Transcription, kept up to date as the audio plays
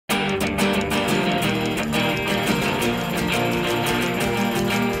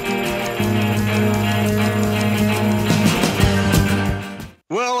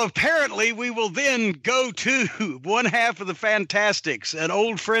Well, apparently we will then go to one half of the Fantastics, an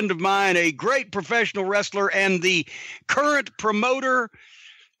old friend of mine, a great professional wrestler and the current promoter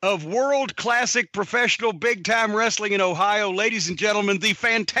of world classic professional big time wrestling in Ohio. Ladies and gentlemen, the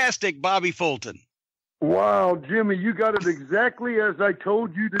fantastic Bobby Fulton. Wow, Jimmy, you got it exactly as I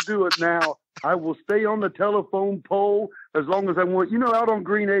told you to do it now. I will stay on the telephone pole as long as I want. You know, out on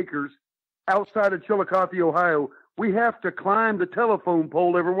Green Acres, outside of Chillicothe, Ohio, we have to climb the telephone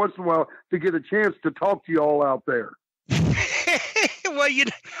pole every once in a while to get a chance to talk to you all out there. Well,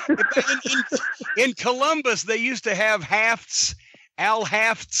 in Columbus, they used to have Al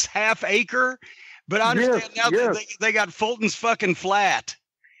Haft's half acre, but I understand now that they got Fulton's fucking flat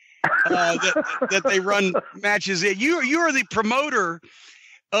that they run matches in. You are the promoter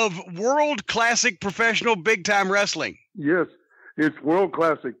of world classic professional big time wrestling. Yes. It's world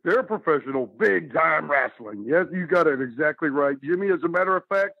classic. They're professional big time wrestling. Yes, you got it exactly right, Jimmy. As a matter of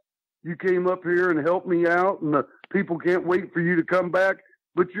fact, you came up here and helped me out, and the people can't wait for you to come back.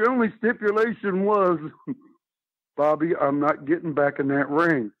 But your only stipulation was, Bobby, I'm not getting back in that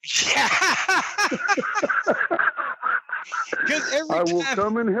ring. I will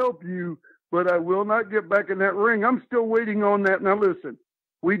come and help you, but I will not get back in that ring. I'm still waiting on that. Now listen.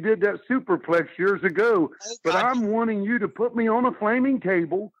 We did that superplex years ago, but I'm wanting you to put me on a flaming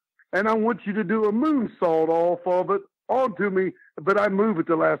table, and I want you to do a moonsault off of it onto me, but I move at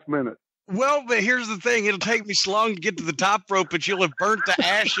the last minute. Well, but here's the thing. It'll take me so long to get to the top rope, but you'll have burnt to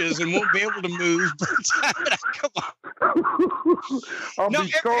ashes and won't be able to move. Come on. I'll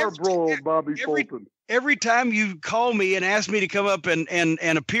be charbroiled, Bobby Fulton. Every time you call me and ask me to come up and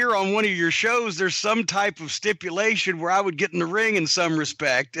appear on one of your shows, there's some type of stipulation where I would get in the ring in some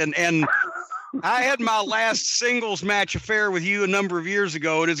respect. And I had my last singles match affair with you a number of years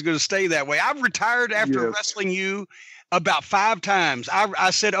ago, and it's going to stay that way. I've retired after wrestling you about 5 times.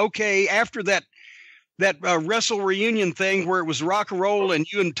 I said, okay, after that wrestle reunion thing where it was rock and roll and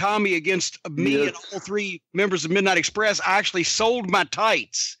you and Tommy against me and all 3 members of Midnight Express, I actually sold my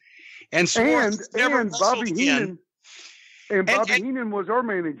tights and swore never Bobby again. And Bobby Heenan was our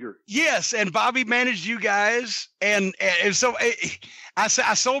manager. Yes, and Bobby managed you guys, and so I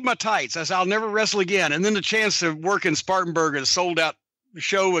sold my tights. I said I'll never wrestle again. And then the chance to work in Spartanburg at a sold-out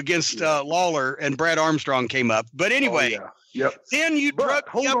show against Lawler and Brad Armstrong came up. But anyway, then you drug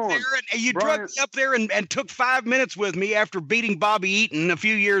me up there and took 5 minutes with me after beating Bobby Eaton a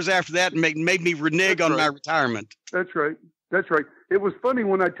few years after that and made me renege on my retirement. That's right. It was funny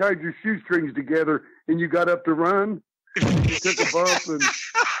when I tied your shoestrings together and you got up to run. You took a bump, and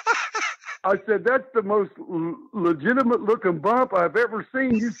I said, that's the most legitimate looking bump I've ever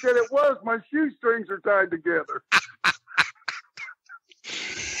seen. You said it was. My shoestrings are tied together.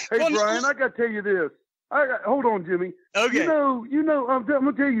 Hey, Brian, I got to tell you this. Hold on, Jimmy. Okay. You know, I'm going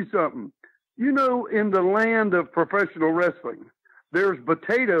to tell you something. You know, in the land of professional wrestling, there's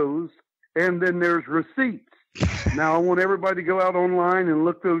potatoes and then there's receipts. Now, I want everybody to go out online and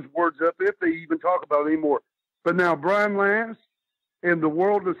look those words up if they even talk about it anymore. But now, Brian Lance and the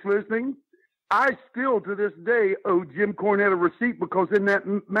world that's listening, I still to this day owe Jim Cornette a receipt because in that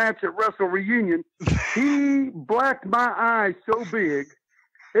match at Wrestle Reunion, he blacked my eye so big.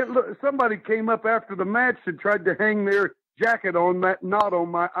 Somebody came up after the match and tried to hang their jacket on that knot on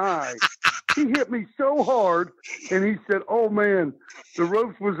my eye. He hit me so hard, and he said, "Oh man, the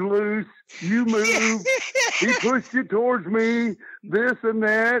ropes was loose. You moved. He pushed you towards me. This and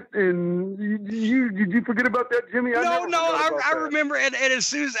that." And you did you forget about that, Jimmy? I remember. And as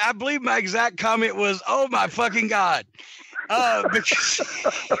soon as I believe my exact comment was, "Oh my fucking God." Because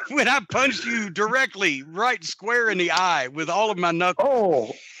when I punched you directly right square in the eye with all of my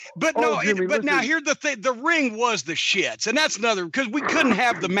knuckles. Jimmy, now here's the thing. The ring was the shits. And that's another, because we couldn't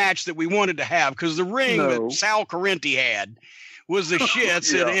have the match that we wanted to have because the ring that Sal Correnti had was the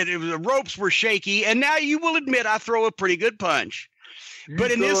shits. And the ropes were shaky. And now you will admit I throw a pretty good punch.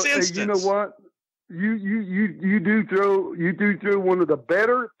 But in this instance. You know what? You do throw one of the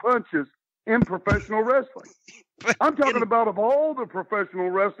better punches in professional wrestling. I'm talking about of all the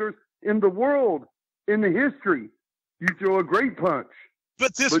professional wrestlers in the world, in the history, you throw a great punch.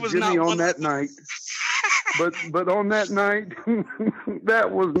 But this was Jimmy, not on that night. But on that night,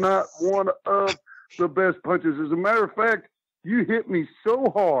 that was not one of the best punches. As a matter of fact, you hit me so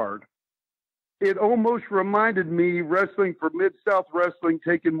hard, it almost reminded me wrestling for Mid-South Wrestling,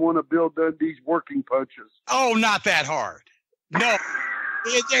 taking one of Bill Dundee's working punches. Oh, not that hard. No.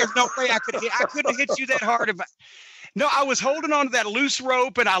 There's no way I couldn't hit you that hard. No, I was holding on to that loose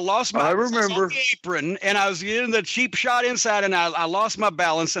rope and I lost my balance on the apron and I was getting the cheap shot inside and I lost my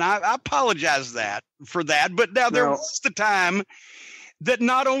balance and I apologize for that. But now there was the time that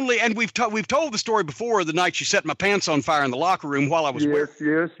not only, and we've told the story before, the night you set my pants on fire in the locker room while I was yes.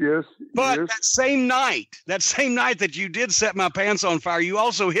 But that same night that you did set my pants on fire, you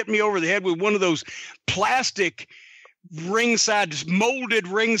also hit me over the head with one of those plastic molded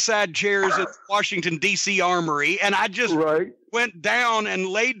ringside chairs at Washington, D.C. Armory. And I just went down and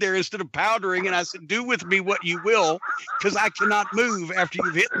laid there instead of powdering. And I said, do with me what you will, because I cannot move after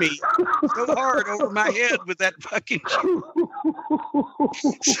you've hit me so hard over my head with that fucking chair.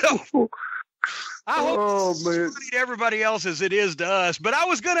 So I hope it's funny to everybody else as it is to us. But I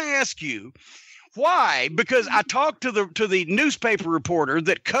was going to ask you why, because I talked to the newspaper reporter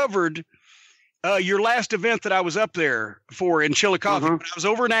that covered your last event that I was up there for in Chillicothe. When I was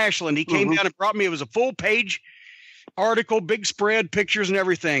over in Ashland, he came down and brought me. It was a full page article, big spread, pictures and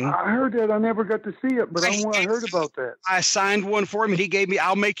everything. I heard that. I never got to see it, but I heard about that. I signed one for him, and he gave me.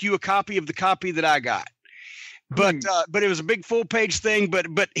 I'll make you a copy of the copy that I got. But it was a big full page thing.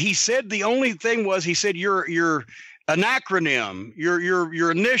 But he said the only thing was, he said your an acronym,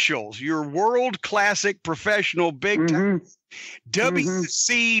 your initials, your World Classic Professional Big Time.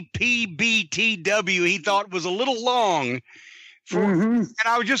 WCPBTW, he thought was a little long for, and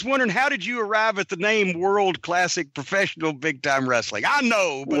I was just wondering, how did you arrive at the name World Classic Professional Big Time Wrestling? I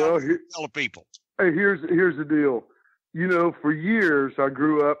know, but I'll tell people. Hey, here's the deal. You know, for years I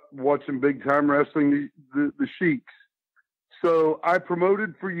grew up watching big time wrestling, the Sheiks. So I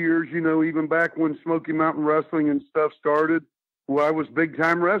promoted for years, you know, even back when Smoky Mountain Wrestling and stuff started. Well, I was big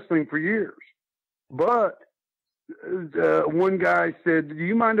time wrestling for years, but one guy said, do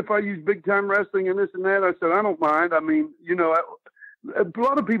you mind if I use big time wrestling and this and that? I said, I don't mind. I mean, you know, a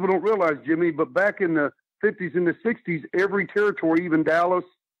lot of people don't realize, Jimmy, but back in the 50s and the 60s, every territory, even Dallas,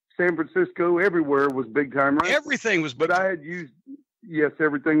 San Francisco, everywhere was big time wrestling. Everything was big. But I had used,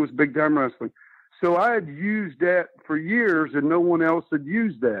 everything was big time wrestling. So I had used that for years and no one else had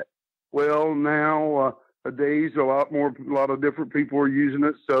used that. Well, now nowadays, a lot of different people are using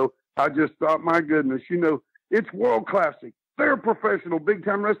it. So I just thought, my goodness, you know, it's World Classic. They're professional big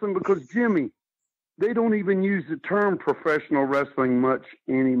time wrestling, because Jimmy, they don't even use the term professional wrestling much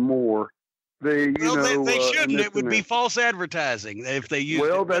anymore. They shouldn't. It would be false advertising if they use.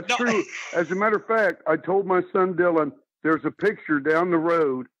 Well, that's true. As a matter of fact, I told my son Dylan, there's a picture down the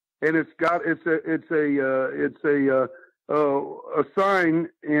road, and it's a sign,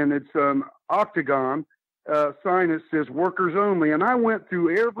 and it's an octagon sign that says "Workers Only." And I went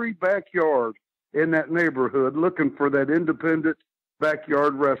through every backyard in that neighborhood looking for that independent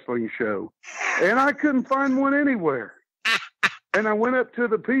backyard wrestling show, and I couldn't find one anywhere. And I went up to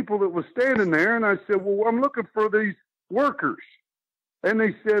the people that was standing there, and I said, well, I'm looking for these workers. And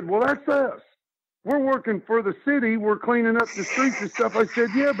they said, well, that's us. We're working for the city. We're cleaning up the streets and stuff. I said,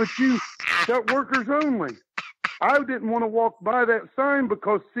 yeah, but you got Workers Only. I didn't want to walk by that sign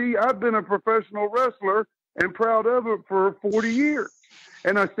because, see, I've been a professional wrestler and proud of it for 40 years.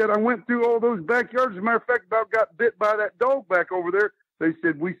 And I said, I went through all those backyards. As a matter of fact, about got bit by that dog back over there. They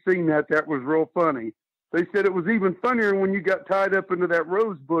said, we seen that. That was real funny. They said it was even funnier when you got tied up into that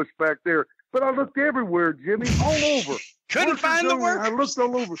rose bush back there. But I looked everywhere, Jimmy, all over. Couldn't find the workers. I looked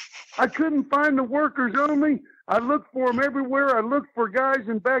all over. I couldn't find the Workers Only. I looked for them everywhere. I looked for guys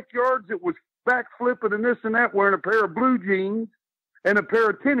in backyards that was backflipping and this and that, wearing a pair of blue jeans and a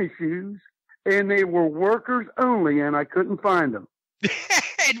pair of tennis shoes. And they were Workers Only, and I couldn't find them.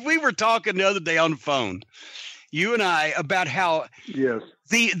 And we were talking the other day on the phone, you and I, about how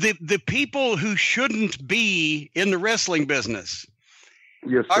the people who shouldn't be in the wrestling business.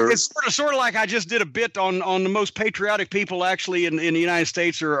 Yes, sir. It's sort of like I just did a bit on the most patriotic people actually in the United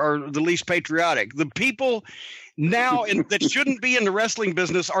States are the least patriotic. The people now that shouldn't be in the wrestling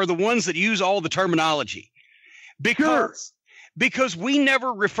business are the ones that use all the terminology. Because we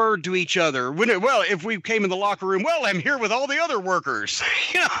never referred to each other. If we came in the locker room, well, I'm here with all the other workers.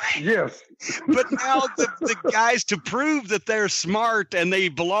 You know? Yes. But now the guys, to prove that they're smart and they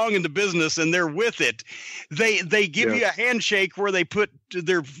belong in the business and they're with it, they give you a handshake where they put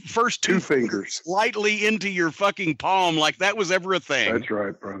their first two fingers lightly into your fucking palm, like that was ever a thing. That's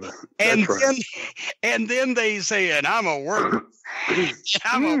right, brother. And then they say, and I'm a worker.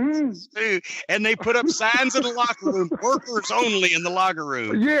 And they put up signs in the locker room, Workers Only in the locker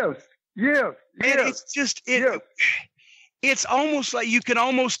room. Yes. And it's just it's almost like you can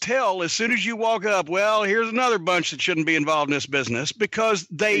almost tell as soon as you walk up, well, here's another bunch that shouldn't be involved in this business, because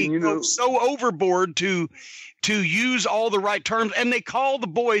they go so overboard to use all the right terms, and they call the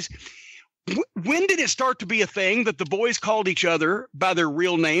boys. When did it start to be a thing that the boys called each other by their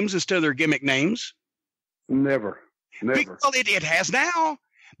real names instead of their gimmick names? Never. Well, it has now.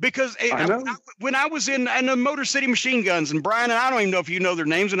 Because when I was in the Motor City Machine Guns, and Brian, and I don't even know if you know their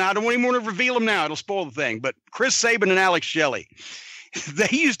names, and I don't even want to reveal them now. It'll spoil the thing. But Chris Sabin and Alex Shelley, they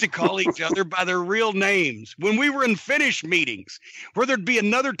used to call each other by their real names. When we were in finish meetings, where there'd be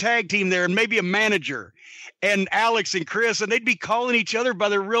another tag team there and maybe a manager, and Alex and Chris, and they'd be calling each other by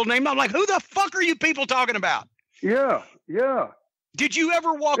their real name. I'm like, who the fuck are you people talking about? Yeah, yeah. Did you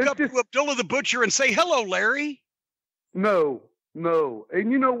ever walk up to Abdullah the Butcher and say, hello, Larry? No.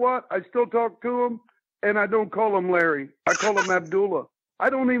 And you know what? I still talk to him, and I don't call him Larry. I call him Abdullah. I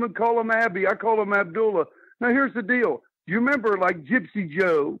don't even call him Abby. I call him Abdullah. Now, here's the deal. You remember, like, Gypsy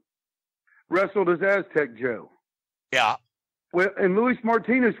Joe wrestled as Aztec Joe. Yeah. Well, and Luis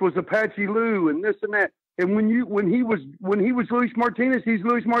Martinez was Apache Lou and this and that. And when he was Luis Martinez, he's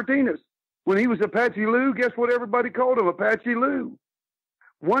Luis Martinez. When he was Apache Lou, guess what everybody called him? Apache Lou.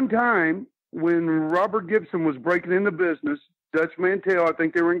 One time when Robert Gibson was breaking into business, Dutch Mantell, I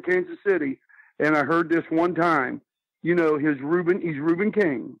think they were in Kansas City, and I heard this one time, he's Reuben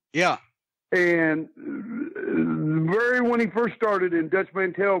King. Yeah. And when he first started, and Dutch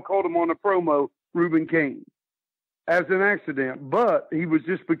Mantell called him on a promo, Reuben King, as an accident. But he was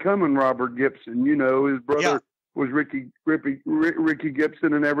just becoming Robert Gibson. His brother was Ricky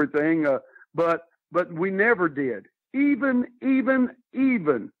Gibson and everything. But we never did. Even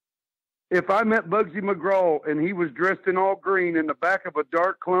if I met Bugsy McGraw and he was dressed in all green in the back of a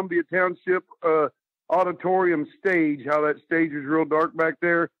dark Columbia Township auditorium stage, how that stage is real dark back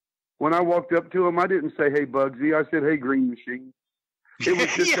there, when I walked up to him, I didn't say, hey, Bugsy. I said, hey, Green Machine. It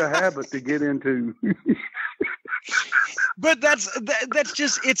was just a habit to get into. But that's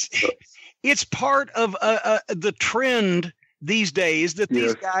just, it's part of the trend these days that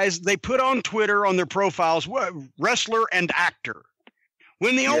these guys, they put on Twitter on their profiles, wrestler and actor.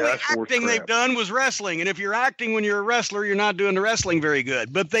 When the only acting they've done was wrestling. And if you're acting when you're a wrestler, you're not doing the wrestling very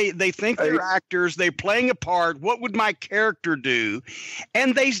good. But they think they're actors. They're playing a part. What would my character do?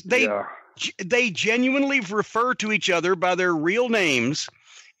 And they genuinely refer to each other by their real names.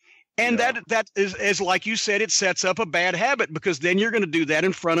 And that is, like you said, it sets up a bad habit, because then you're going to do that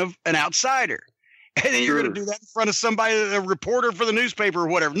in front of an outsider. And then you're going to do that in front of somebody, a reporter for the newspaper or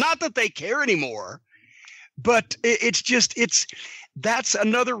whatever. Not that they care anymore, but that's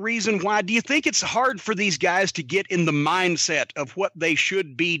another reason why. Do you think it's hard for these guys to get in the mindset of what they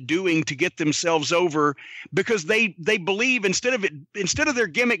should be doing to get themselves over? Because they believe instead of their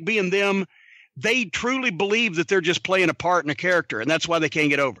gimmick being them, they truly believe that they're just playing a part and a character, and that's why they can't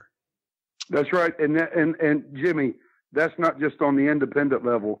get over. That's right. And Jimmy, that's not just on the independent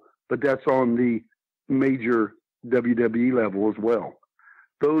level, but that's on the major WWE level as well.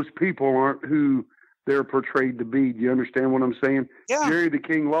 Those people aren't who they're portrayed to be. Do you understand what I'm saying? Yeah. Jerry the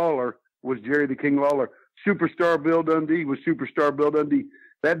King Lawler was Jerry the King Lawler. Superstar Bill Dundee was Superstar Bill Dundee.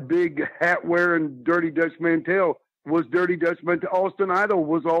 That big hat wearing Dirty Dutch Mantell was Dirty Dutch Mantell. Austin Idol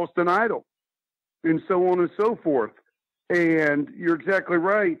was Austin Idol, and so on and so forth. And you're exactly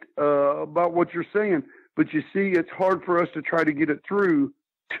right about what you're saying. But you see, it's hard for us to try to get it through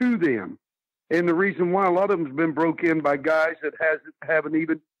to them. And the reason why a lot of them's been broke in by guys that haven't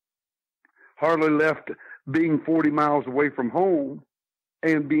even hardly left being 40 miles away from home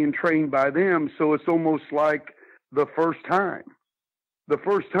and being trained by them. So it's almost like the first time.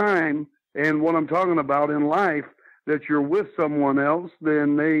 And what I'm talking about in life, that you're with someone else,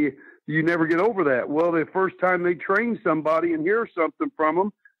 then you never get over that. Well, the first time they train somebody and hear something from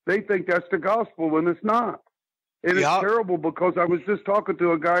them, they think that's the gospel, and it's not. And it's terrible, because I was just talking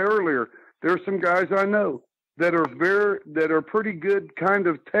to a guy earlier. There's some guys I know that are pretty good kind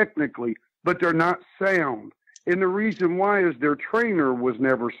of technically, but they're not sound. And the reason why is their trainer was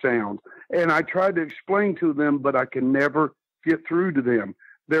never sound. And I tried to explain to them, but I can never get through to them.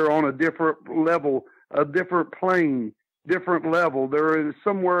 They're on a different level, a different plane, different level. They're in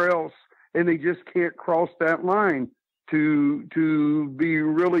somewhere else, and they just can't cross that line to be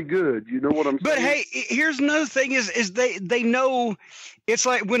really good. You know what I'm saying? But hey, here's another thing is they know. It's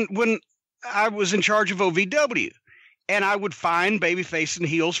like when I was in charge of OVW, and I would fine babyface and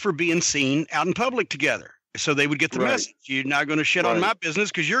heels for being seen out in public together. So they would get the message. You're not going to shit on my business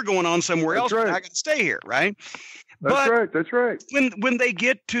because you're going on somewhere else. Right. I got to stay here, right? That's right. When they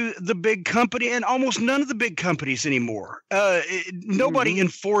get to the big company, and almost none of the big companies anymore, nobody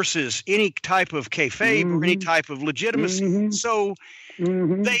enforces any type of kayfabe or any type of legitimacy. So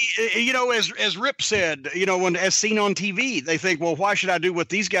they, as Rip said, as seen on TV, they think, well, why should I do what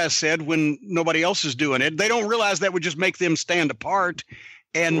these guys said when nobody else is doing it? They don't realize that would just make them stand apart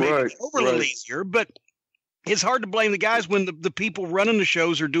and make it over a little easier. But it's hard to blame the guys when the people running the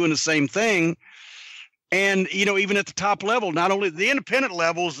shows are doing the same thing. And, even at the top level, not only the independent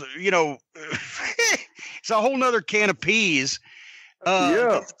levels, it's a whole nother can of peas.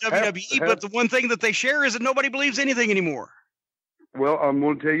 The WWE, but the one thing that they share is that nobody believes anything anymore. Well, I'm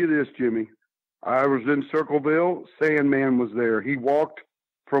going to tell you this, Jimmy. I was in Circleville. Sandman was there. He walked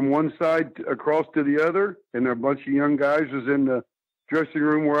from one side across to the other, and a bunch of young guys was in the dressing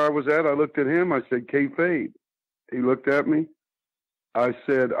room where I was at. I looked at him. I said, kayfabe. He looked at me. I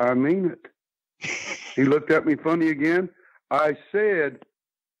said, I mean it. He looked at me funny again. I said,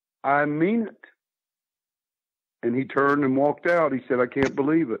 I mean it. And he turned and walked out. He said, I can't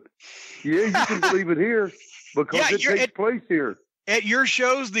believe it. Yeah, you can believe it here because it takes place here. At your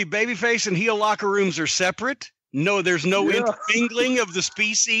shows, the babyface and heel locker rooms are separate. No, there's no intermingling of the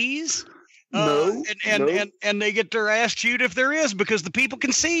species. No, and they get their ass chewed if there is, because the people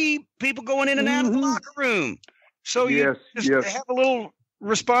can see people going in and out of the locker room. So you have a little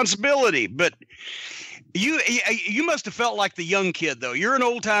responsibility. But you must have felt like the young kid, though. You're an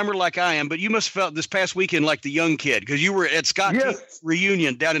old timer like I am, but you must have felt this past weekend like the young kid, because you were at Scott King's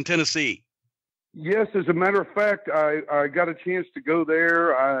reunion down in Tennessee. Yes, as a matter of fact, I got a chance to go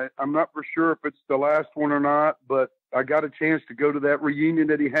there. I'm not for sure if it's the last one or not, but I got a chance to go to that reunion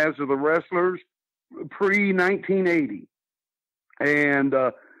that he has of the wrestlers pre-1980. And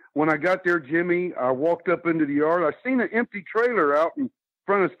when I got there, Jimmy, I walked up into the yard. I seen an empty trailer out in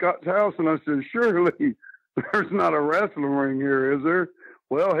front of Scott's house, and I said, surely there's not a wrestling ring here, is there?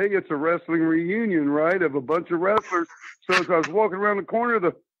 Well, hey, it's a wrestling reunion, right, of a bunch of wrestlers. So as I was walking around the corner,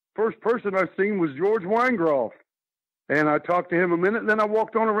 the first person I seen was George Weingroff. And I talked to him a minute, and then I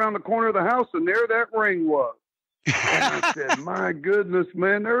walked on around the corner of the house, and there that ring was. And I said, my goodness,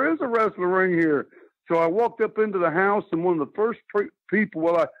 man, there is a wrestling ring here. So I walked up into the house, and one of the first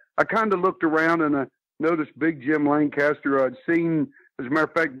people, I kind of looked around, and I noticed Big Jim Lancaster. I'd seen, as a matter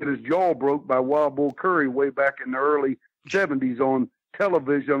of fact, that his jaw broke by Wild Bull Curry way back in the early 70s on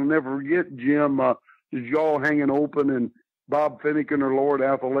television. I'll never forget Jim, his jaw hanging open, and Bob Finnegan or Lord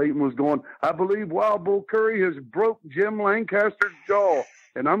Atherlayton was going, I believe Wild Bull Curry has broke Jim Lancaster's jaw.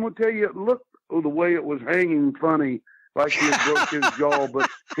 And I'm going to tell you, it looked the way it was hanging funny, like he had broke his jaw. But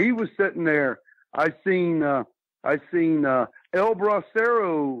he was sitting there. I seen El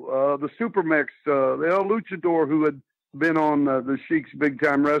Bracero, the Supermex, the El Luchador, who had been on the Sheik's Big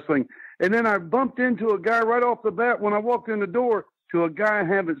Time Wrestling. And then I bumped into a guy right off the bat when I walked in the door, to a guy I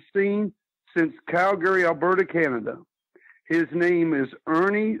haven't seen since Calgary, Alberta, Canada. His name is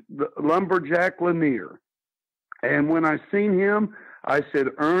Ernie the Lumberjack Lanier. And when I seen him, I said,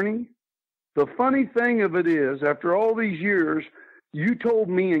 Ernie, the funny thing of it is, after all these years, you told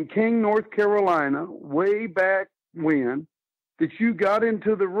me in King, North Carolina, way back when, that you got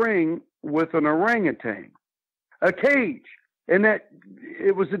into the ring with an orangutan, a cage. And that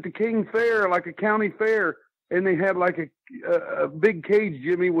it was at the King Fair, like a county fair, and they had like a big cage,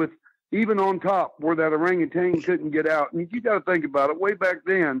 Jimmy, with even on top where that orangutan couldn't get out. And you got to think about it. Way back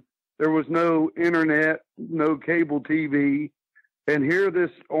then, there was no internet, no cable TV. And here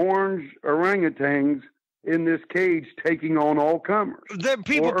this orange orangutan's in this cage taking on all comers. The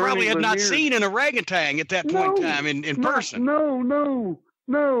people probably had not seen an orangutan at that point in time in person.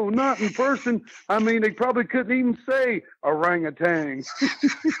 No, not in person. I mean, they probably couldn't even say orangutan.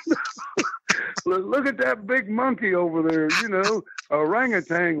 Look at that big monkey over there,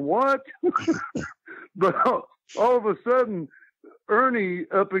 orangutan, what? But all of a sudden, Ernie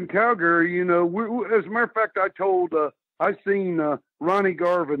up in Calgary, as a matter of fact, I seen Ronnie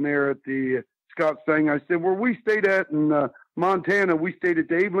Garvin there at the Scott's thing. I said, where we stayed at in Montana, we stayed at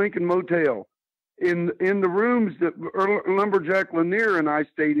the Abe Lincoln Motel. In the rooms that Lumberjack Lanier and I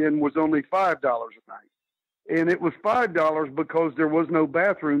stayed in was only $5 a night. And it was $5 because there was no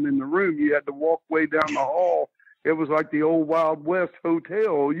bathroom in the room. You had to walk way down the hall. It was like the old Wild West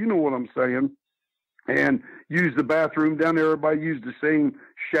hotel. You know what I'm saying? And use the bathroom down there. Everybody used the same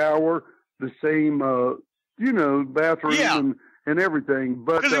shower, the same, bathroom and everything.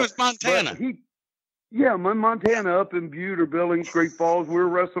 But because it was Montana. Montana, up in Butte or Billings, Great Falls. We were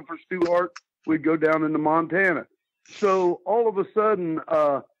wrestling for Stu Hart. We'd go down into Montana. So all of a sudden,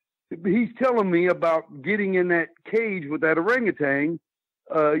 he's telling me about getting in that cage with that orangutan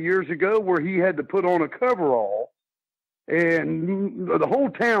years ago, where he had to put on a coverall, and the whole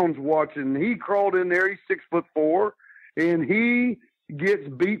town's watching. He crawled in there. He's 6'4", and he gets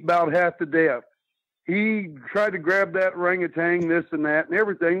beat about half to death. He tried to grab that orangutan, this and that, and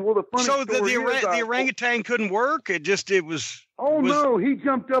everything. Well, the funny story is the orangutan couldn't work. It was. No! He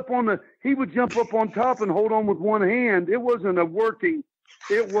jumped up he would jump up on top and hold on with one hand. It wasn't a workers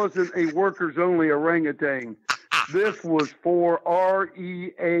only orangutan. This was for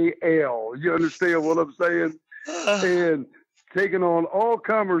REAL. You understand what I'm saying? And taking on all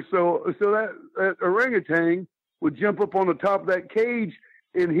comers. So that orangutan would jump up on the top of that cage,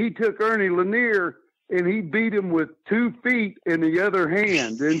 and he took Ernie Lanier and he beat him with 2 feet in the other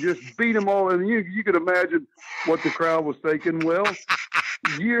hand and just beat him all. And you could imagine what the crowd was thinking. Well, that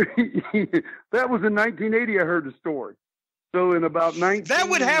was in 1980. I heard the story. So in about 1990, that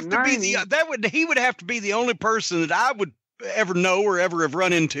would have to be he would have to be the only person that I would ever know or ever have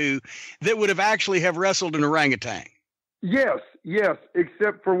run into that would have actually have wrestled an orangutan. Yes,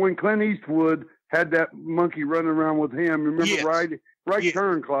 except for when Clint Eastwood had that monkey running around with him. Remember, yes. right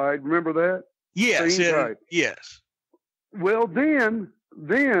turn, Clyde. Remember that? Yes, yes. Well, then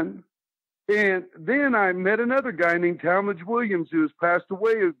I met another guy named Talmadge Williams who has passed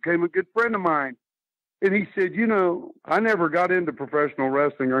away, who became a good friend of mine. And he said, I never got into professional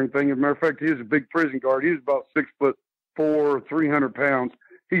wrestling or anything. As a matter of fact, he was a big prison guard. He was about 6'4", 300 pounds.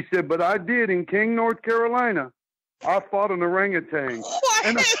 He said, but I did in King, North Carolina. I fought an orangutan. What?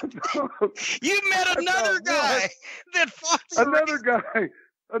 And You met another guy that fought another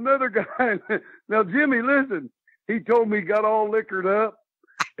guy. Now, Jimmy, listen, he told me he got all liquored up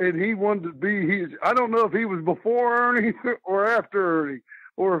and he wanted to be, I don't know if he was before Ernie or after Ernie,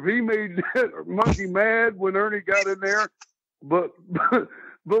 or if he made Monkey mad when Ernie got in there. But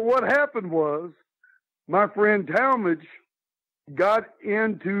what happened was my friend Talmadge got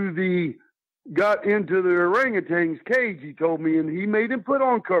into the orangutan's cage, he told me, and he made him put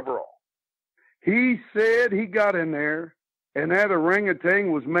on coverall. He said he got in there, and that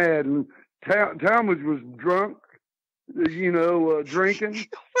orangutan was mad, and Talmadge was drunk, drinking,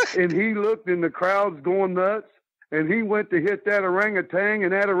 and he looked, and the crowd's going nuts, and he went to hit that orangutan,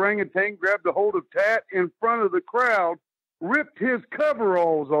 and that orangutan grabbed a hold of Tat in front of the crowd, ripped his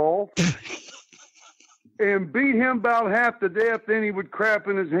coveralls off, and beat him about half to death. Then he would crap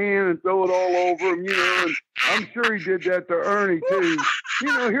in his hand and throw it all over him, and I'm sure he did that to Ernie too.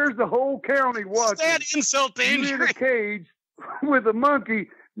 Here's the whole county watching. That insult to injury. You're in a cage with a monkey.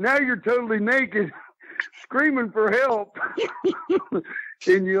 Now you're totally naked, screaming for help.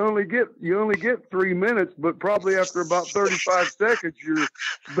 And you only get 3 minutes, but probably after about 35 seconds, you're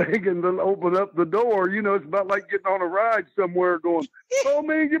begging to open up the door. It's about like getting on a ride somewhere going, oh,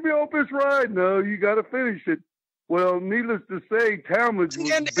 man, get me off this ride. No, you got to finish it. Well, needless to say, Talmadge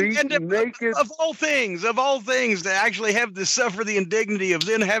was beaten naked. Of all things, to actually have to suffer the indignity of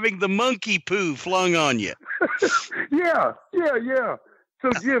then having the monkey poo flung on you. Yeah.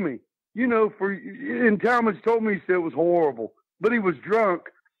 So, Jimmy, and Talmadge told me, he said it was horrible. But he was drunk.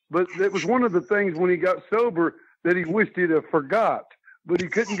 But it was one of the things when he got sober that he wished he'd have forgot. But he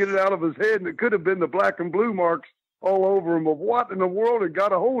couldn't get it out of his head, and it could have been the black and blue marks all over him of what in the world had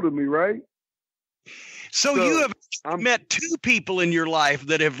got a hold of me, right? So you have met 2 people in your life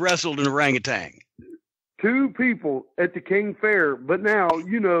that have wrestled an orangutan. 2 people at the King Fair. But now,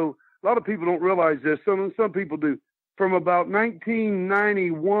 a lot of people don't realize this. Some people do. From about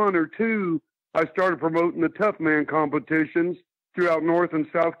 1991 or 2, I started promoting the Tough Man competitions throughout North and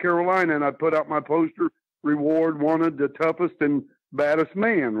South Carolina, and I put out my poster, reward wanted the toughest and baddest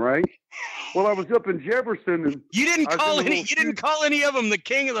man, right? Well, I was up in Jefferson, and you didn't call any of them the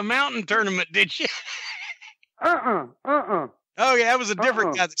King of the Mountain tournament, did you? Oh yeah, that was a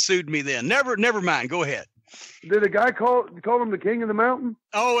different guy that sued me then. Never mind. Go ahead. Did a guy call him the King of the Mountain?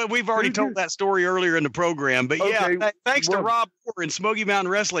 Oh, we've already told that story earlier in the program. But thanks to Rob Moore and Smoky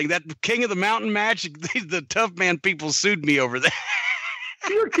Mountain Wrestling, that King of the Mountain match, the Tough Man people sued me over that.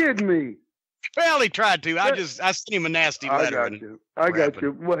 You're kidding me. Well, he tried to. I sent him a nasty letter. I got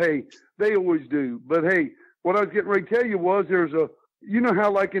you. Well, hey, they always do. But hey, what I was getting ready to tell you was there's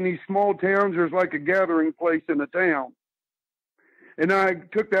how like in these small towns, there's like a gathering place in the town. And I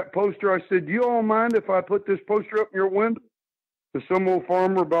took that poster. I said, do you all mind if I put this poster up in your window? To some old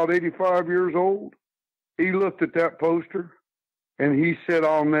farmer about 85 years old. He looked at that poster and he said,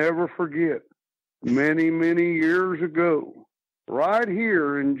 I'll never forget. Many, many years ago, right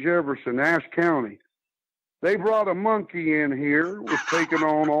here in Jefferson, Ashe County, they brought a monkey in here, was taking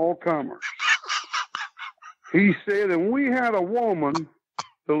on all comers. He said, and we had a woman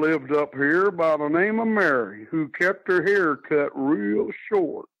that lived up here by the name of Mary, who kept her hair cut real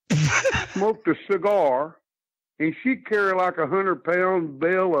short, smoked a cigar, and she'd carry like 100-pound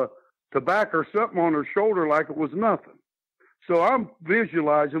bale of tobacco or something on her shoulder like it was nothing. So I'm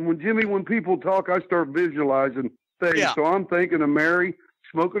visualizing. When people talk, I start visualizing things. Yeah. So I'm thinking of Mary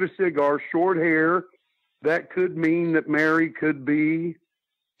smoking a cigar, short hair. That could mean that Mary could be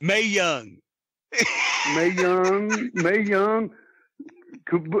Mae Young. Mae Young.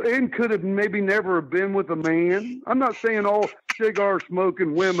 could have maybe never have been with a man. I'm not saying all cigar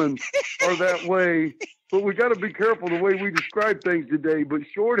smoking women are that way, but we got to be careful the way we describe things today. But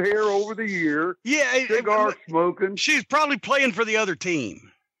short hair over the year, cigar smoking. She's probably playing for the other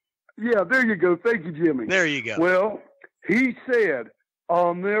team. Yeah, there you go. Thank you, Jimmy. There you go. Well, he said,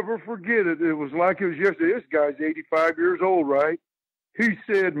 I'll never forget it. It was like it was yesterday. This guy's 85 years old, right? He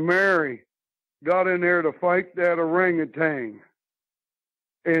said, Mary got in there to fight that orangutan.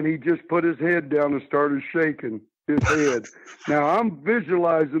 And he just put his head down and started shaking his head. Now, I'm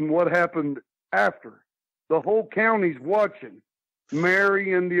visualizing what happened after. The whole county's watching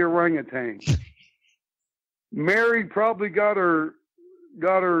Mary and the orangutan. Mary probably got her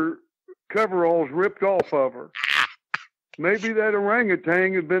coveralls ripped off of her. Maybe that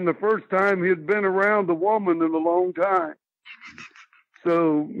orangutan had been the first time he'd been around a woman in a long time.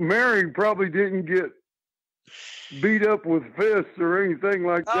 So Mary probably didn't get beat up with fists or anything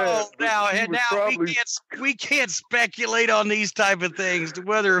like that. Oh, now probably... we can't speculate on these type of things.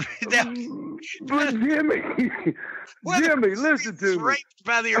 Whether but Jimmy, listen to me. Raped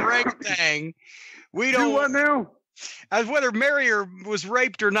by the orangutan. We don't. Do what now? As whether Mary was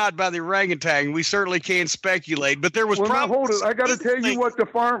raped or not by the orangutan, we certainly can't speculate. But there was probably. Hold it. I got to tell you what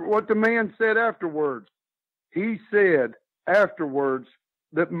the man said afterwards. He said afterwards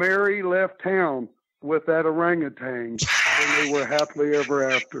that Mary left town with that orangutan, and they were happily ever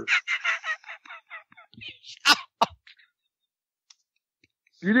after.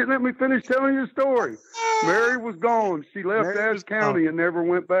 You didn't let me finish telling you the story. Mary was gone. She left Ash County and never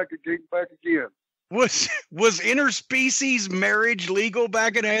went back again. Was interspecies marriage legal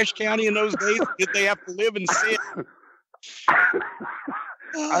back in Ash County in those days? Did they have to live in sin?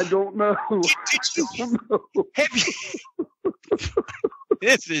 I don't know. Have you?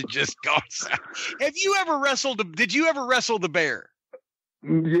 This is just gone south. Have you ever wrestled? Did you ever wrestle the bear?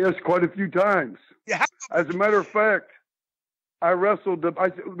 Yes, quite a few times. Yeah. As a matter of fact, I wrestled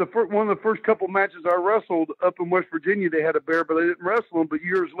one of the first couple matches I wrestled up in West Virginia. They had a bear, but they didn't wrestle him. But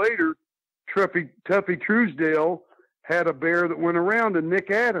years later, Tuffy Truesdale had a bear that went around, and Nick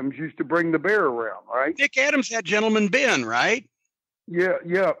Adams used to bring the bear around. Right? Nick Adams had Gentleman Ben, right?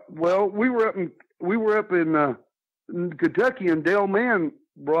 Yeah. Well, we were up in Kentucky, and Dale Mann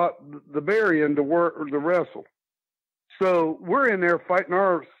brought the bear in to wrestle. So we're in there fighting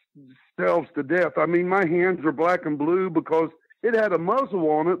ourselves to death. I mean, my hands are black and blue because it had a muzzle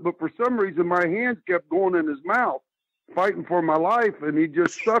on it, but for some reason my hands kept going in his mouth, fighting for my life, and he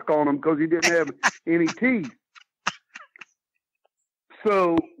just stuck on them because he didn't have any teeth.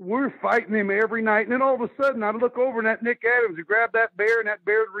 So we're fighting him every night, and then all of a sudden I look over, and that Nick Adams would grab that bear, and that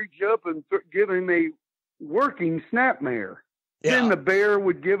bear would reach up and give him a working snapmare. Yeah. Then the bear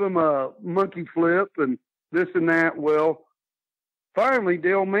would give him a monkey flip and this and that. Well, finally,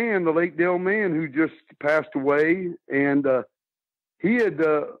 Dale Mann, the late Dale Mann, who just passed away, and he had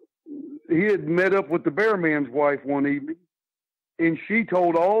met up with the bear man's wife one evening, and she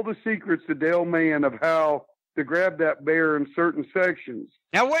told all the secrets to Dale Mann of how to grab that bear in certain sections.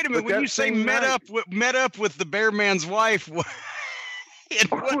 Now, wait a minute. When you say met up with the bear man's wife,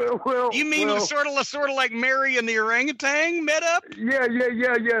 you mean sort of like Mary and the orangutan met up?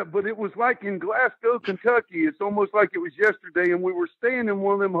 Yeah. But it was like in Glasgow, Kentucky. It's almost like it was yesterday, and we were staying in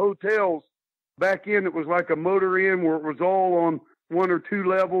one of them hotels back in. It was like a motor inn where it was all on 1 or 2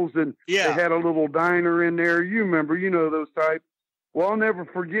 levels, and they had a little diner in there. You remember, those types. Well, I'll never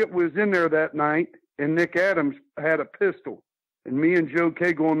forget. We was in there that night, and Nick Adams had a pistol, and me and Joe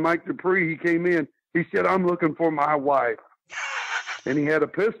Cagle and Mike Dupree, he came in. He said, "I'm looking for my wife." And he had a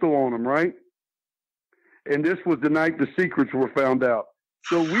pistol on him, right? And this was the night the secrets were found out.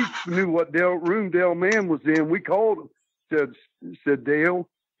 So we knew what room Dale Mann was in. We called him, said, "Dale,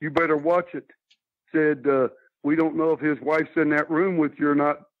 you better watch it." Said, "We don't know if his wife's in that room with you or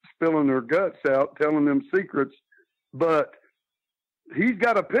not, spilling her guts out, telling them secrets. But he's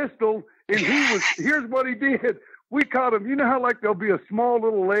got a pistol, and here's what he did. We caught him. You know how like there'll be a small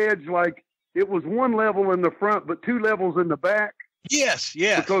little ledge, like it was 1 level in the front, but 2 levels in the back? Yes.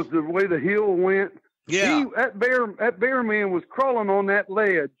 Because the way the hill went. Yeah. That bear man was crawling on that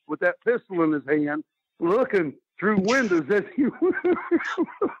ledge with that pistol in his hand, looking through windows as he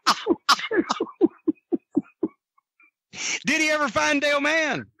Did he ever find Dale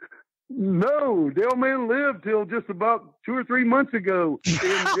Mann? No, Dale Mann lived till just about 2 or 3 months ago.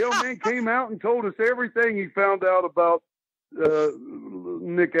 And Dale Mann came out and told us everything he found out about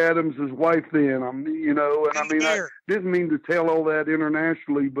Nick Adams' wife then. I didn't mean to tell all that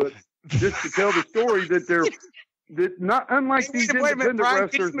internationally, but just to tell the story that not unlike these independent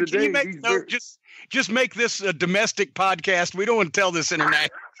wrestlers today. Just make this a domestic podcast. We don't want to tell this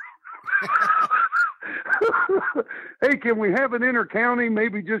international. Hey, can we have an inter-county,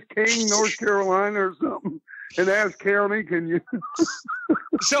 maybe just King, North Carolina or something? And ask county, can you?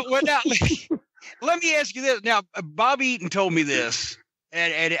 So now, let me ask you this. Now, Bob Eaton told me this,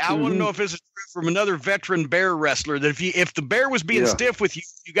 and I want to know if this is true from another veteran bear wrestler, that if the bear was being stiff with you,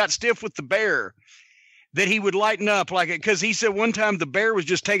 you got stiff with the bear, that he would lighten up like it. Because he said one time the bear was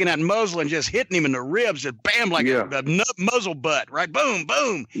just taking that muzzle and just hitting him in the ribs, and bam, like a muzzle butt, right? Boom,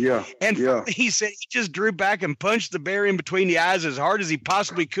 boom. Yeah. And he said he just drew back and punched the bear in between the eyes as hard as he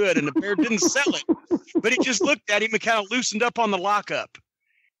possibly could, and the bear didn't sell it, but he just looked at him and kind of loosened up on the lockup.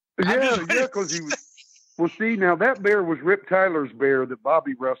 Yeah, because he was. Well, see, now that bear was Rip Tyler's bear that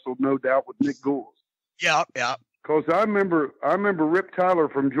Bobby wrestled, no doubt, with Nick Gould. Yeah. Because I remember Rip Tyler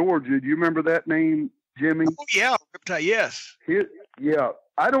from Georgia. Do you remember that name, Jimmy? Oh, yeah, Rip Tyler, yes.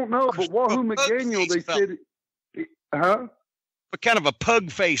 I don't know, but Wahoo McDaniel, they said, huh? But kind of a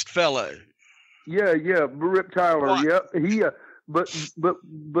pug-faced fella. Yeah, Rip Tyler, He, but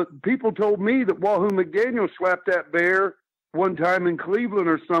people told me that Wahoo McDaniel slapped that bear one time in Cleveland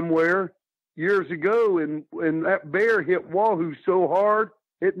or somewhere years ago, and that bear hit Wahoo so hard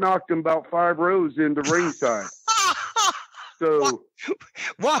it knocked him about 5 rows into ringside. So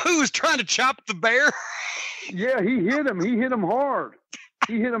Wahoo was trying to chop the bear. Yeah, he hit him. He hit him hard.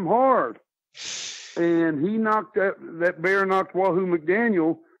 And he knocked that bear knocked Wahoo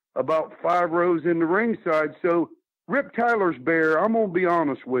McDaniel about 5 rows into ringside. So Rip Tyler's bear, I'm gonna be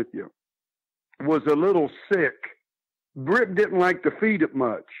honest with you, was a little sick. Rip didn't like to feed it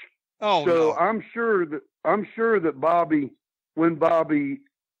much. Oh, so no. I'm sure that Bobby, when Bobby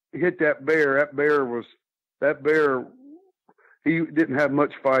hit that bear, he didn't have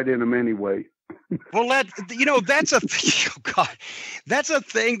much fight in him anyway. Well, that's a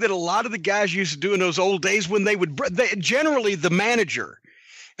thing that a lot of the guys used to do in those old days when generally the manager.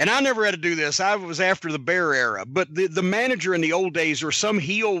 And I never had to do this. I was after the bear era, but the manager in the old days, or some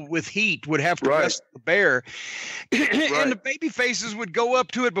heel with heat, would have to wrestle the bear. And the baby faces would go up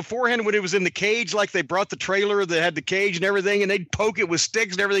to it beforehand when it was in the cage, like they brought the trailer that had the cage and everything, and they'd poke it with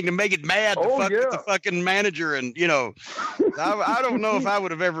sticks and everything to make it mad to fuck with the fucking manager. And, I don't know if I would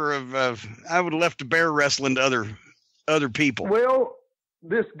have I would have left the bear wrestling to other people. Well,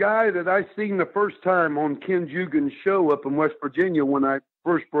 this guy that I seen the first time on Ken Jugan's show up in West Virginia when I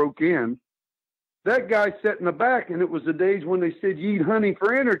first broke in, that guy sat in the back, and it was the days when they said you eat honey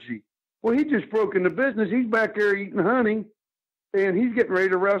for energy. Well, he just broke into business. He's back there eating honey, and he's getting ready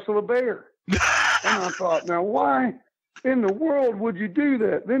to wrestle a bear. And I thought, now why in the world would you do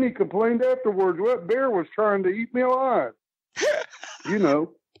that? Then he complained afterwards, well, that bear was trying to eat me alive.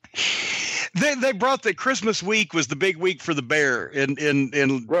 They brought the Christmas week was the big week for the bear in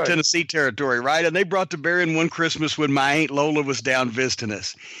Tennessee territory, right? And they brought the bear in one Christmas when my Aunt Lola was down visiting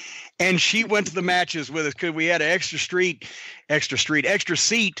us. And she went to the matches with us because we had an extra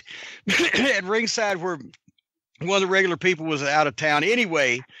seat at ringside where one of the regular people was out of town.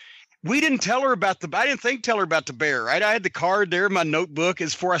 Anyway, we didn't tell her about tell her about the bear, right? I had the card there in my notebook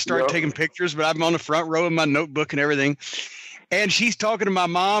as before I started taking pictures, but I'm on the front row in my notebook and everything. And she's talking to my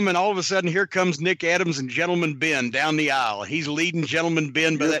mom, and all of a sudden, here comes Nick Adams and Gentleman Ben down the aisle. He's leading Gentleman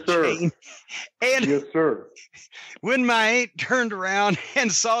Ben by chain. And yes, sir. When my aunt turned around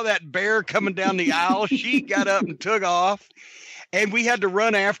and saw that bear coming down the aisle, she got up and took off. And we had to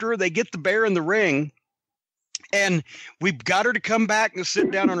run after her. They get the bear in the ring. And we got her to come back and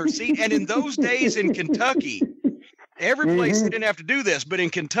sit down on her seat. And in those days in Kentucky, every place they didn't have to do this, but in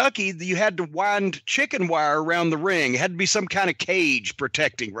Kentucky, you had to wind chicken wire around the ring. It had to be some kind of cage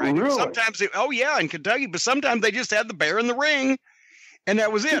protecting, right? Really? Sometimes, in Kentucky, but sometimes they just had the bear in the ring, and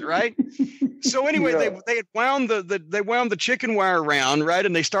that was it, right? So anyway, they had wound the chicken wire around, right?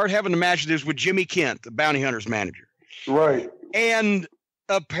 And they started having the matches with Jimmy Kent, the bounty hunter's manager, right? And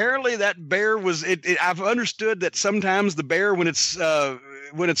apparently that bear was. I've understood that sometimes the bear, when it's the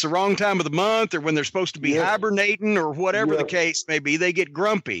wrong time of the month, or when they're supposed to be hibernating, or whatever the case may be, they get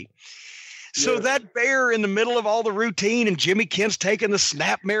grumpy. So that bear in the middle of all the routine, and Jimmy Kent's taking the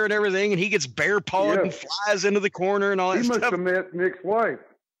snap mare and everything, and he gets bear pawed and flies into the corner and all that stuff. He must have met Nick's wife.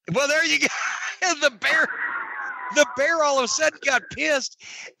 Well, there you go. The bear all of a sudden got pissed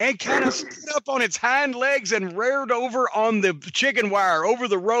and kind of stood up on its hind legs and reared over on the chicken wire over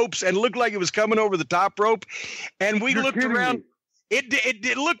the ropes and looked like it was coming over the top rope. And we looked around.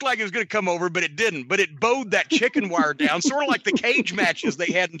 It looked like it was going to come over, but it didn't. But it bowed that chicken wire down, sort of like the cage matches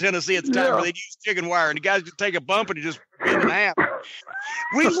they had in Tennessee at the time, where they'd use chicken wire, and the guys would take a bump and it just bend in half.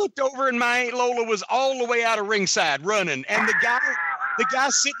 We looked over, and my Aunt Lola was all the way out of ringside running, and the guy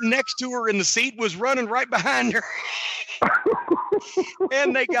sitting next to her in the seat was running right behind her.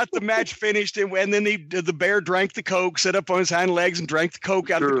 And they got the match finished, and then the bear drank the Coke, sat up on his hind legs, and drank the Coke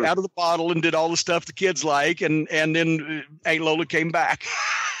out of the bottle, and did all the stuff the kids like, and then Aunt Lola came back.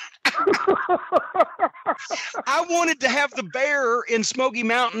 I wanted to have the bear in Smoky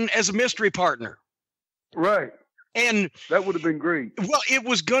Mountain as a mystery partner. Right. And that would have been great. Well, it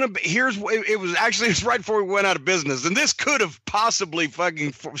was going to be, it was right before we went out of business, and this could have possibly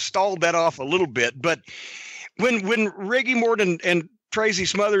fucking stalled that off a little bit, but when Riggy Morton and Tracy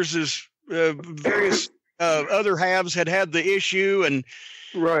Smothers' various other halves had the issue, and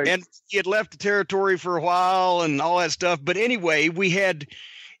he had left the territory for a while and all that stuff. But anyway,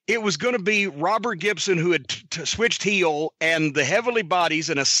 it was going to be Robert Gibson, who had switched heel, and the Heavenly Bodies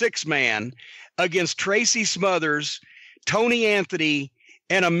in a 6-man against Tracy Smothers, Tony Anthony,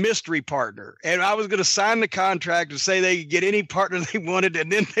 and a mystery partner. And I was going to sign the contract and say they could get any partner they wanted, and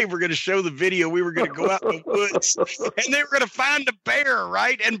then they were going to show the video. We were going to go out in the woods, and they were going to find a bear,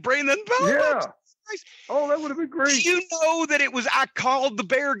 right, and bring them. Yeah. Oh, that would have been great. You know that I called the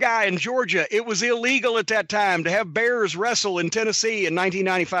bear guy in Georgia. It was illegal at that time to have bears wrestle in Tennessee in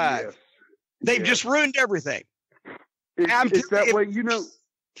 1995. Yes. They've just ruined everything. It's that way, you know.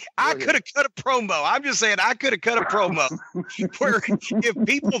 I could have cut a promo. I'm just saying I could have cut a promo where if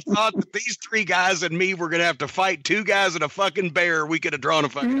people thought that these 3 guys and me were going to have to fight 2 guys and a fucking bear, we could have drawn a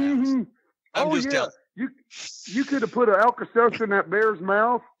fucking house. I'm just telling you could have put an Alka-Seltzer in that bear's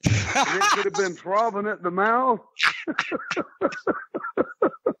mouth, and it could have been throbbing at the mouth.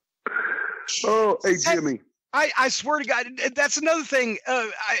 Oh, hey, Jimmy. I swear to God, that's another thing,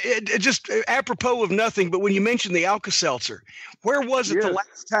 just apropos of nothing, but when you mentioned the Alka-Seltzer, where was it the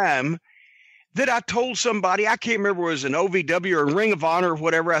last time that I told somebody, I can't remember, it was an OVW or Ring of Honor or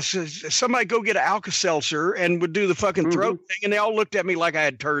whatever, I said, somebody go get an Alka-Seltzer, and would do the fucking throat thing, and they all looked at me like I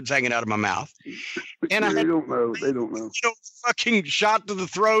had turds hanging out of my mouth. And they don't know. They don't know. Fucking shot to the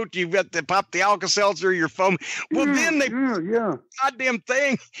throat, you've got to pop the Alka-Seltzer, your foam. Well, then they goddamn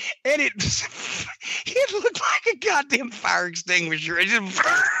thing, and it looked like a goddamn fire extinguisher.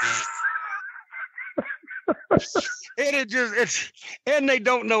 It just and they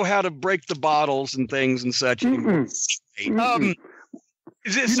don't know how to break the bottles and things and such anymore. Hey, I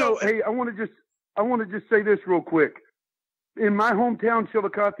want to just say this real quick. In my hometown,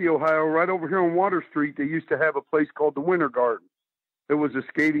 Chillicothe, Ohio, right over here on Water Street, they used to have a place called the Winter Garden. It was a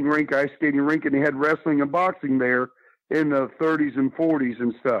skating rink, ice skating rink, and they had wrestling and boxing there in the 30s and 40s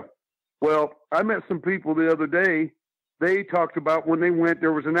and stuff. Well, I met some people the other day. They talked about when they went,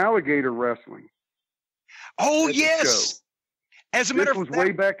 there was an alligator wrestling. Oh, yes. As a matter of fact,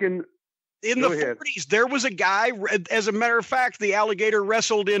 way back in the 40s, there was a guy, as a matter of fact, the alligator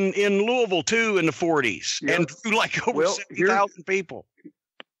wrestled in Louisville, too, in the 40s, and drew like over 70,000 people.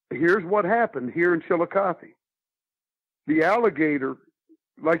 Here's what happened here in Chillicothe. The alligator,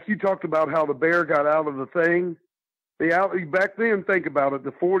 like you talked about how the bear got out of the thing, back then, think about it,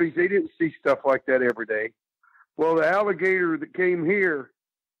 the 40s, they didn't see stuff like that every day. Well, the alligator that came here,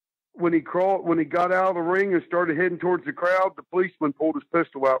 when he got out of the ring and started heading towards the crowd, the policeman pulled his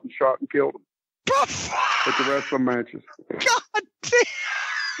pistol out and shot and killed him at the wrestling matches. God damn.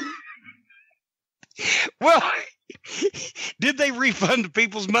 Well, did they refund the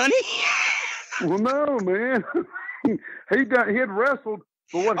people's money? Well, no, man. He had wrestled.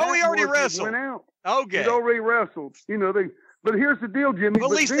 But what he already wrestled. Went out. Okay. He'd already wrestled. But here's the deal, Jimmy.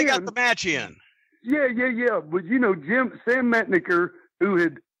 Well, at least they got the match in. Yeah. But Sam Metnicker, who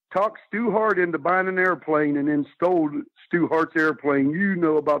had talked Stu Hart into buying an airplane and then stole Stu Hart's airplane. You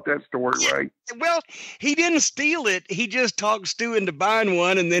know about that story, right? Well, he didn't steal it. He just talked Stu into buying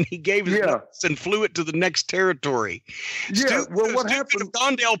one, and then he gave his notes and flew it to the next territory. Yeah, what happened? Stu could have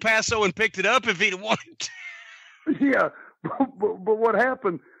gone to El Paso and picked it up if he'd wanted to. Yeah, but what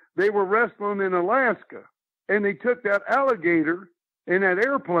happened, they were wrestling in Alaska, and they took that alligator in that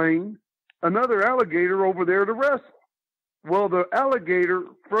airplane, another alligator over there to wrestle. Well, the alligator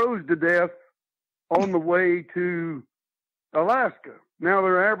froze to death on the way to Alaska. Now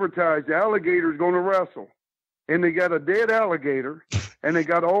they're advertised, the alligator's going to wrestle. And they got a dead alligator, and they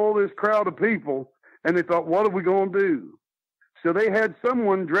got all this crowd of people, and they thought, what are we going to do? So they had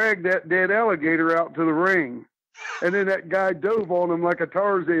someone drag that dead alligator out to the ring. And then that guy dove on him like a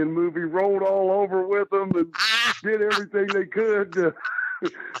Tarzan movie, rolled all over with him, and did everything they could.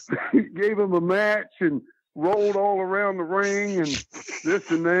 Gave him a match, and rolled all around the ring and this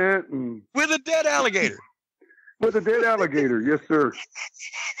and that. And with a dead alligator. With a dead alligator, yes, sir.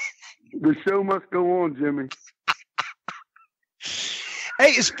 The show must go on, Jimmy.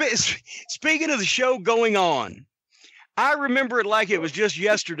 Hey, speaking of the show going on, I remember it like it was just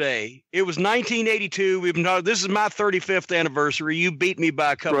yesterday. It was 1982. We've been talking. This is my 35th anniversary. You beat me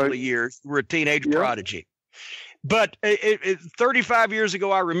by a couple of years. We're a teenage prodigy. But 35 years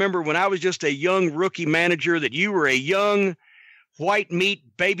ago, I remember when I was just a young rookie manager that you were a young white meat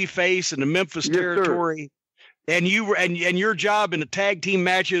baby face in the Memphis territory. Sir. And you were and your job in the tag team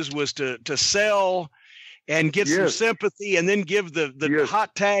matches was to sell and get some sympathy, and then give the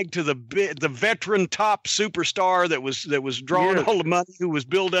hot tag to the veteran top superstar that was drawing all the money, who was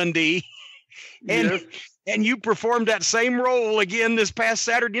Bill Dundee. And you performed that same role again this past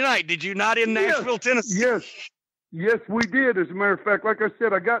Saturday night, did you not, in Nashville, Tennessee? Yes, we did. As a matter of fact, like I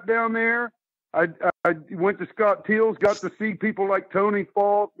said, I got down there. I went to Scott Teal's, got to see people like Tony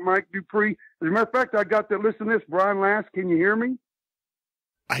Falk, Mike Dupree. As a matter of fact, I got to listen to this. Brian Last, can you hear me?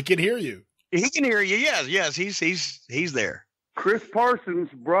 I can hear you. He can hear you. Yes, he's there. Chris Parsons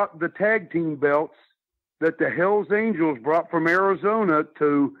brought the tag team belts that the Hells Angels brought from Arizona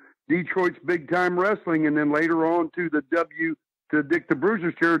to Detroit's Big Time Wrestling, and then later on to Dick the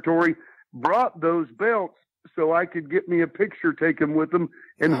Bruiser's territory. Brought those belts so I could get me a picture taken with them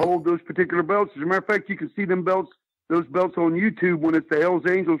and hold those particular belts. As a matter of fact, you can see those belts on YouTube when it's the Hells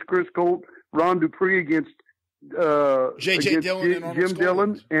Angels, Chris Colt, Ron Dupree against J.J. Dillon and Jim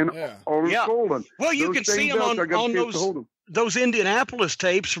Dillon and Arnold Skolin. Well, you can see them on those Indianapolis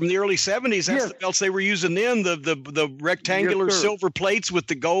tapes from the early 70s. That's the belts they were using then, the rectangular silver plates with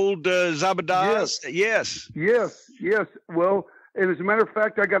the gold Zabadas. Yes. Well, and as a matter of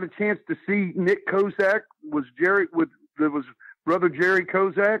fact, I got a chance to see Nick Kozak was brother Jerry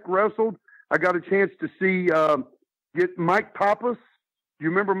Kozak wrestled. I got a chance to see get Mike Pappas. You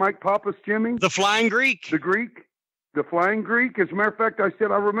remember Mike Pappas, Jimmy? The Flying Greek. The Flying Greek. As a matter of fact, I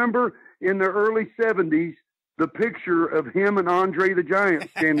said I remember in the early 70s the picture of him and Andre the Giant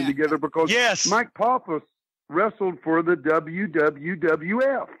standing together because Mike Pappas wrestled for the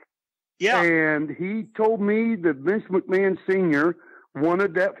WWF. Yeah. And he told me that Vince McMahon Sr.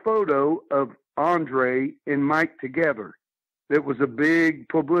 wanted that photo of Andre and Mike together. It was a big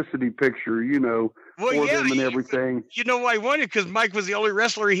publicity picture, for them and everything. You know why he wanted? Because Mike was the only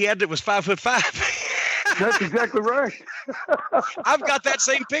wrestler he had that was 5'5". That's exactly right. I've got that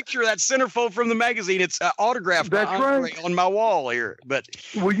same picture, that centerfold from the magazine. It's autographed by Andre on my wall here. But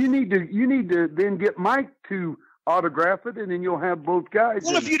well, you need to then get Mike to autograph it, and then you'll have both guys.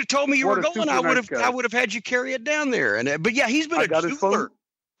 Well, if you'd have told me you were going, I would have had you carry it down there. And but he's been a jeweler,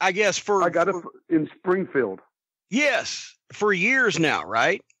 I guess. I got it in Springfield. Yes, for years now,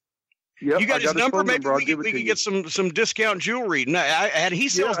 right? Yeah, you got his number. Maybe we could get some discount jewelry. No, he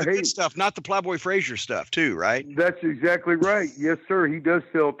sells the good stuff, not the Playboy Frazier stuff, too, right? That's exactly right. Yes, sir. He does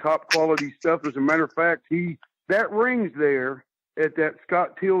sell top quality stuff. As a matter of fact, that ring's there at that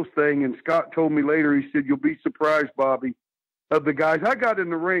Scott Teal's thing, and Scott told me later. He said, "You'll be surprised, Bobby, of the guys I got in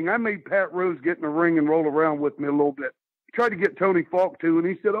the ring. I made Pat Rose get in the ring and roll around with me a little bit. Tried to get Tony Falk to, and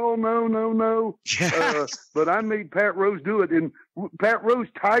he said, "Oh no." But I made Pat Rose do it, and Pat Rose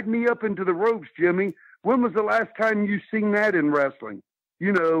tied me up into the ropes. Jimmy, when was the last time you seen that in wrestling?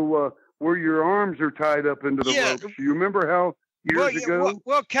 Where your arms are tied up into the ropes. You remember how years ago?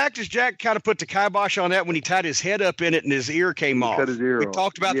 Well, Cactus Jack kind of put the kibosh on that when he tied his head up in it and his ear came off. Cut his ear off. We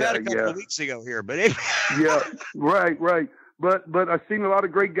talked about that a couple of weeks ago here, but right. But I've seen a lot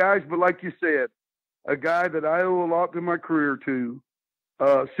of great guys. But like you said, a guy that I owe a lot to my career to,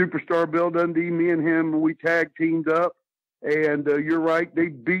 Superstar Bill Dundee. Me and him, we tag teamed up, and you're right, they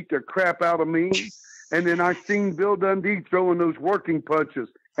beat the crap out of me. And then I seen Bill Dundee throwing those working punches,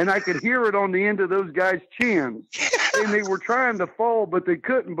 and I could hear it on the end of those guys' chins. And they were trying to fall, but they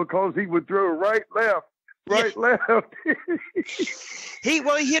couldn't because he would throw right, left. He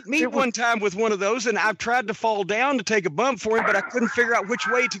hit me one time with one of those, and I tried to fall down to take a bump for him, but I couldn't figure out which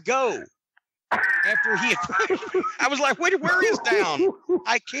way to go. After I was like, wait, where is down?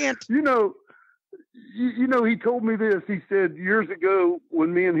 I can't. He told me this. He said years ago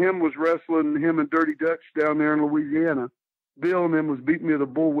when me and him was wrestling, him and Dirty Dutch down there in Louisiana, Bill and them was beating me with a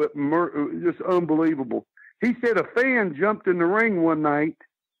bullwhip, just unbelievable. He said a fan jumped in the ring one night,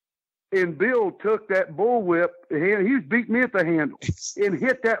 and Bill took that bullwhip, he was beating me at the handle, and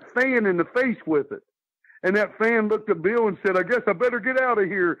hit that fan in the face with it. And that fan looked at Bill and said, "I guess I better get out of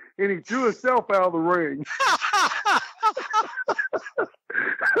here." And he threw himself out of the ring.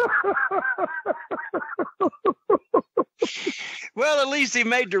 Well, at least he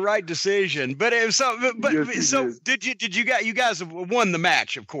made the right decision. But did you guys have won the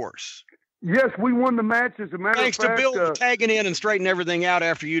match, of course? Yes, we won the match. As a matter Thanks of fact, to Bill tagging in and straightening everything out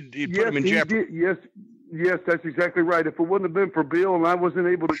after you put him in jeopardy. Yes, that's exactly right. If it wouldn't have been for Bill and I wasn't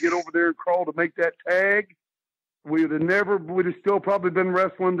able to get over there and crawl to make that tag, we'd have still probably been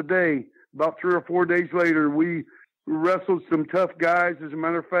wrestling today. About 3 or 4 days later, we wrestled some tough guys, as a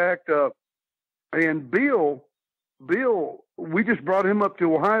matter of fact. And Bill, we just brought him up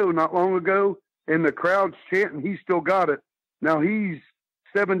to Ohio not long ago, and the crowd's chanting, he's still got it. Now, he's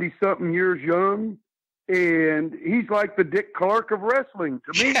 70-something years young, and he's like the Dick Clark of wrestling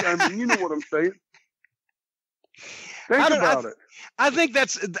to me. I mean, you know what I'm saying. Think about it. I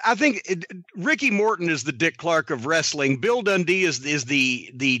think Ricky Morton is the Dick Clark of wrestling. Bill Dundee is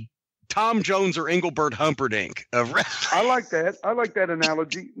the Tom Jones or Engelbert Humperdinck of wrestling. I like that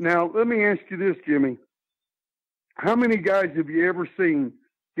analogy. Now, let me ask you this, Jimmy. How many guys have you ever seen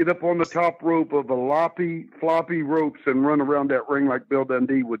get up on the top rope of a floppy ropes and run around that ring like Bill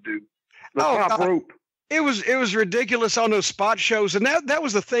Dundee would do? The top rope. It was ridiculous on those spot shows. And that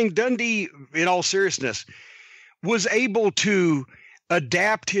was the thing. Dundee, in all seriousness, was able to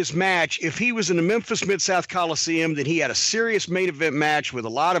adapt his match. If he was in the Memphis Mid-South Coliseum, then he had a serious main event match with a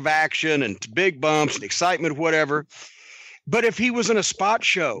lot of action and big bumps and excitement, whatever. But if he was in a spot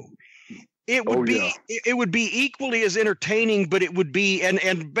show, it would be equally as entertaining, but it would be,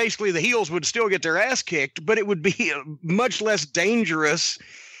 and basically the heels would still get their ass kicked, but it would be much less dangerous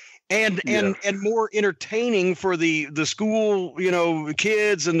and more entertaining for the school,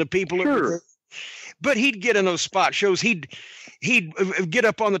 kids and the people. Sure. But he'd get in those spot shows. He'd get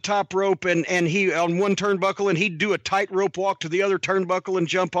up on the top rope and he on one turnbuckle, and he'd do a tightrope walk to the other turnbuckle and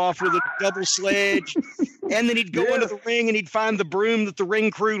jump off with a double sledge. And then he'd go into the ring and he'd find the broom that the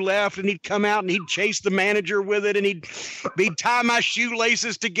ring crew left, and he'd come out and he'd chase the manager with it, and he'd tie my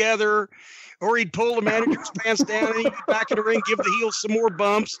shoelaces together, or he'd pull the manager's pants down and he'd get back in the ring, give the heels some more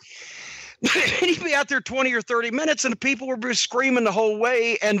bumps. And he'd be out there 20 or 30 minutes, and the people would screaming the whole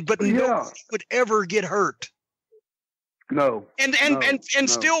way, but nobody would ever get hurt. No. And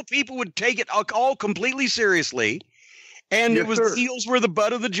still people would take it all completely seriously. And the heels were the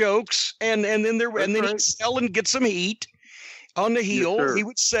butt of the jokes. And then he'd sell and get some heat on the heel. Yes, he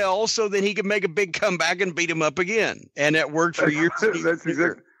would sell so then he could make a big comeback and beat him up again. And that worked for years. That's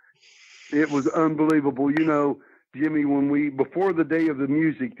exactly. It was unbelievable. Jimmy, before the day of the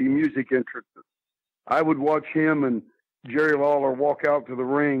music entrances, I would watch him and Jerry Lawler walk out to the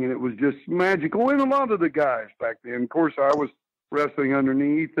ring, and it was just magical. And a lot of the guys back then, of course, I was wrestling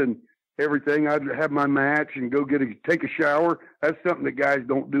underneath and everything. I'd have my match and go take a shower. That's something that guys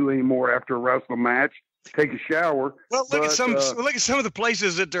don't do anymore after a wrestling match. Take a shower. Well, look at some of the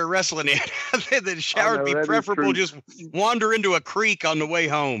places that they're wrestling in. The shower would be preferable. Just wander into a creek on the way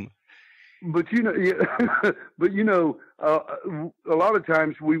home. But a lot of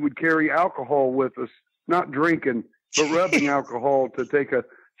times we would carry alcohol with us, not drinking, but rubbing alcohol to take a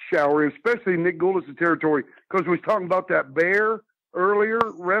shower, especially in Nick Gould's territory, because we was talking about that bear earlier,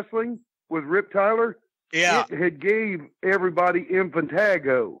 wrestling with Rip Tyler. Yeah. It had gave everybody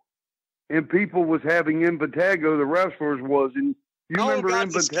impetigo, and people was having impetigo, the wrestlers was, and you remember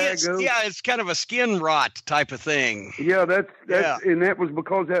impetigo? It's kind of a skin rot type of thing. Yeah, and that was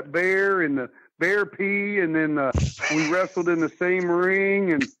because that bear and the bear pee, and then we wrestled in the same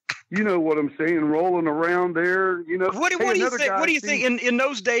ring, and you know what I'm saying, rolling around there. What do you think? What do you think? In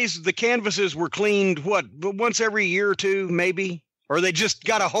those days, the canvases were cleaned once every year or two, maybe, or they just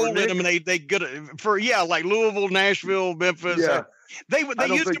got a hole in them, and they got like Louisville, Nashville, Memphis. Yeah. They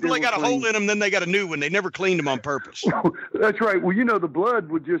used to really got a hole in them, then they got a new one. They never cleaned them on purpose. That's right. Well, the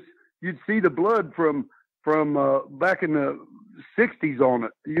blood you'd see the blood from back in the 60s on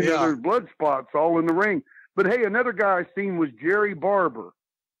it. There's blood spots all in the ring. But hey, another guy I seen was Jerry Barber.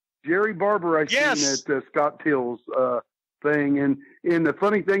 I seen at Scott Till's thing. And the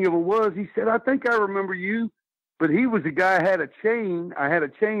funny thing of it was, he said, I think I remember you, but he was a guy had a chain. I had a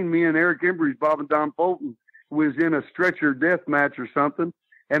chain, me and Eric Embry's, Bob and Don Fulton, was in a stretcher death match or something,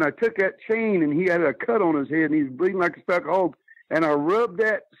 and I took that chain, and he had a cut on his head, and he was bleeding like a stuck hog, and I rubbed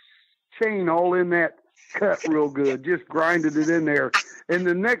that chain all in that cut real good, just grinded it in there. And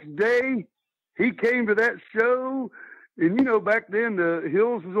the next day, he came to that show, and back then the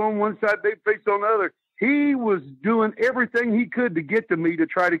Hills was on one side, they faced on the other. He was doing everything he could to get to me to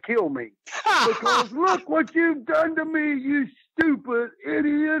try to kill me. Because look what you've done to me, you stupid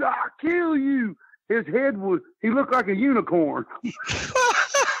idiot! I'll kill you. His head he looked like a unicorn.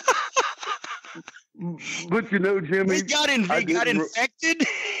 But Jimmy, he got infected.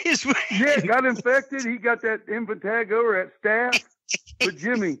 Yeah, got infected. He got that impetigo at staff. But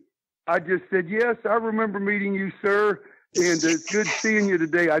Jimmy, I just said, yes, I remember meeting you, sir. And it's good seeing you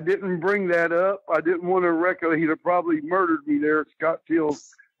today. I didn't bring that up. I didn't want to wreck. He'd have probably murdered me there at Scott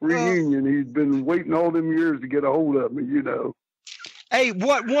Till's reunion. He's been waiting all them years to get a hold of me, you know. Hey,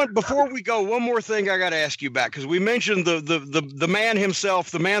 before we go, one more thing I got to ask you about, because we mentioned the man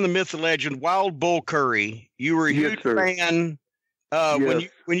himself, the man, the myth, the legend, Wild Bull Curry. You were a huge fan when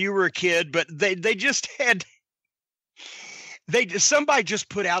you were a kid, but they just had somebody just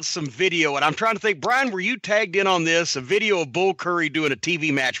put out some video, and I'm trying to think, Brian, were you tagged in on this? A video of Bull Curry doing a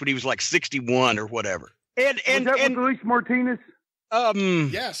TV match when he was like 61 or whatever. Was that with Luis Martinez?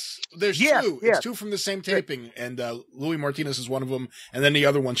 Yes, there's two. Yeah. It's two from the same taping, and Louis Martinez is one of them, and then the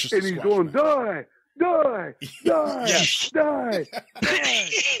other one's just. And he's going, die. Yes. Die.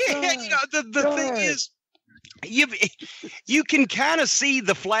 You know, the thing is, you can kind of see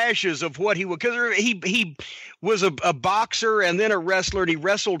the flashes of what he was, because he was a boxer and then a wrestler, and he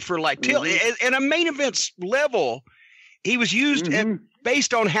wrestled for like till and a main event level. He was used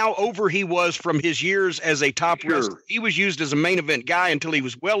based on how over he was from his years as a top wrestler. He was used as a main event guy until he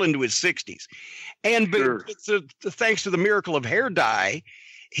was well into his 60s. And thanks to the miracle of hair dye,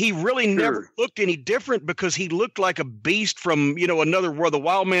 he really never looked any different, because he looked like a beast from, another world, the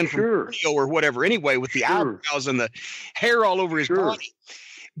wild man from Borneo or whatever, anyway, with the eyebrows and the hair all over his body.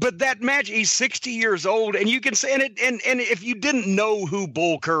 But that match, he's 60 years old, and you can say, and if you didn't know who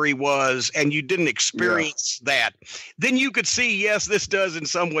Bull Curry was and you didn't experience that, then you could see, yes, this does in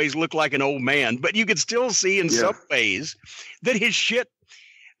some ways look like an old man, but you could still see in some ways that his shit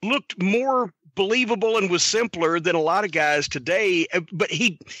looked more believable and was simpler than a lot of guys today. But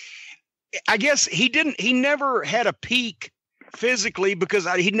I guess he never had a peak physically, because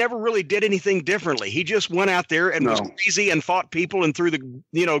he never really did anything differently. He just went out there and was crazy and fought people and threw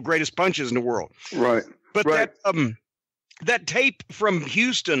the greatest punches in the world. Right. But that tape from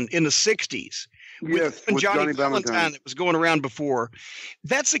Houston in the 60s with Johnny Valentine that was going around before,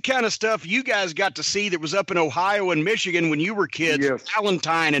 that's the kind of stuff you guys got to see that was up in Ohio and Michigan when you were kids.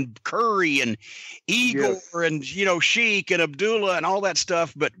 Valentine and Curry and Igor and Sheik and Abdullah and all that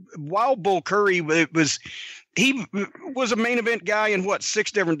stuff. But Wild Bull Curry, he was a main event guy in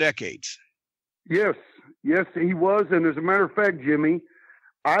 6 different decades. Yes, he was. And as a matter of fact, Jimmy,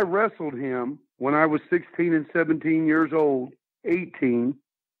 I wrestled him when I was 16 and 17 years old, 18,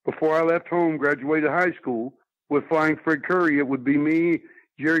 before I left home, graduated high school, with Flying Fred Curry. It would be me,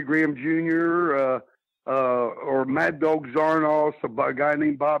 Jerry Graham Jr., or Mad Dog Zarnos, a guy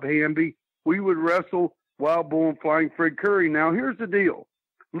named Bob Hamby. We would wrestle Wild Bull and Flying Fred Curry. Now, here's the deal.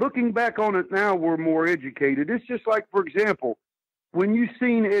 Looking back on it now, we're more educated. It's just like, for example, when you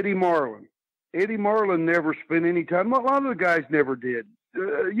seen Eddie Marlin never spent any time. A lot of the guys never did.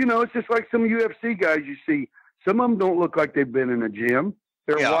 It's just like some UFC guys you see. Some of them don't look like they've been in a gym.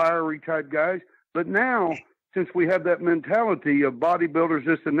 They're wiry type guys. But now, since we have that mentality of bodybuilders,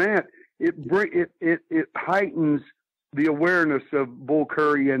 this and that, it heightens the awareness of Bull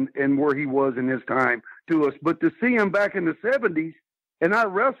Curry and where he was in his time to us. But to see him back in the 70s, and I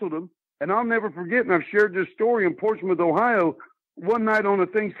wrestled him, and I'll never forget, and I've shared this story in Portsmouth, Ohio. One night on a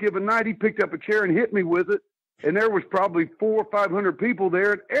Thanksgiving night, he picked up a chair and hit me with it, and there was probably 400 or 500 people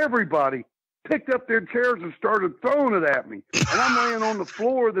there, and everybody picked up their chairs and started throwing it at me. And I'm laying on the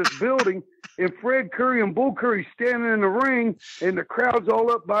floor of this building, and Fred Curry and Bull Curry standing in the ring, and the crowd's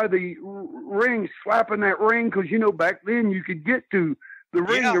all up by the ring, slapping that ring, because, back then you could get to the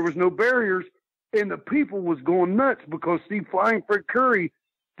ring. There was no barriers. And the people was going nuts because, see, Flying Fred Curry,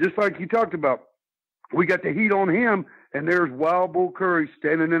 just like you talked about, we got the heat on him, and there's Wild Bull Curry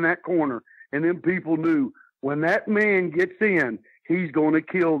standing in that corner. And then people knew when that man gets in, he's going to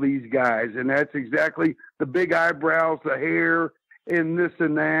kill these guys. And that's exactly the big eyebrows, the hair, and this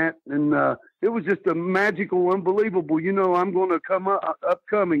and that. And it was just a magical, unbelievable. I'm going to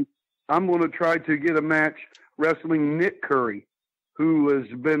upcoming, I'm going to try to get a match wrestling Nick Curry, who has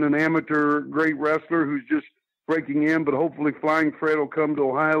been an amateur great wrestler who's just breaking in, but hopefully Flying Fred will come to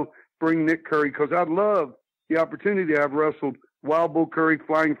Ohio, bring Nick Curry, because I'd love the opportunity. I've wrestled Wild Bull Curry,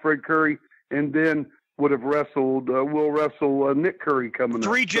 Flying Fred Curry, and then will wrestle Nick Curry coming up.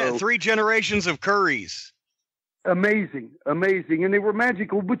 Three generations of Currys. Amazing. And they were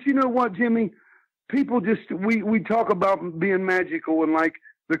magical. But you know what, Jimmy? People we talk about being magical, and like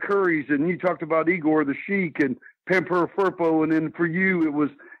the Currys, and you talked about Igor, the Sheik, and Pamper Furpo, and then for you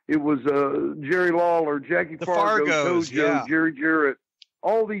it was Jerry Lawler, Jackie Fargo, Tojo, Jerry Jarrett,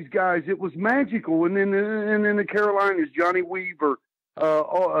 all these guys. It was magical. And then in the Carolinas, Johnny Weaver,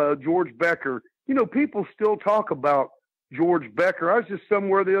 George Becker. People still talk about George Becker. I was just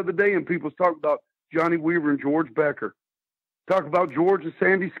somewhere the other day and people was talking about Johnny Weaver and George Becker. Talk about George and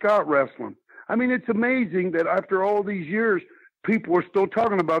Sandy Scott wrestling. I mean, it's amazing that after all these years, people are still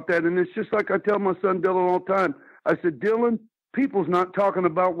talking about that. And it's just like I tell my son Dylan all the time. I said, Dylan, people's not talking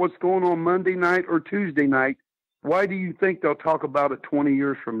about what's going on Monday night or Tuesday night. Why do you think they'll talk about it 20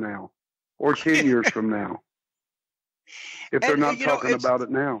 years from now or 10 years from now? If they're not talking about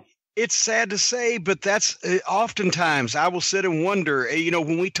it now. It's sad to say, but that's oftentimes I will sit and wonder,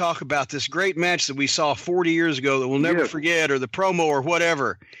 when we talk about this great match that we saw 40 years ago that we'll never forget, or the promo or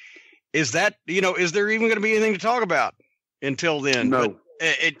whatever, is that, is there even going to be anything to talk about until then? No. But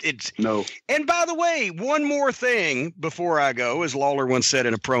it's no. And by the way, one more thing before I go, as Lawler once said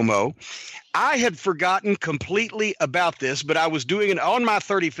in a promo, I had forgotten completely about this, but I was doing it on my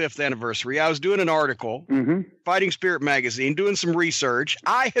 35th anniversary. I was doing an article, Fighting Spirit magazine, doing some research.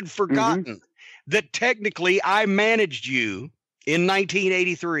 I had forgotten that technically I managed you in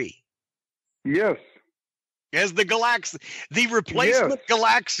 1983. Yes. As the the replacement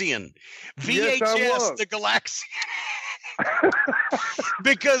Galaxian. VHS, the Galaxian.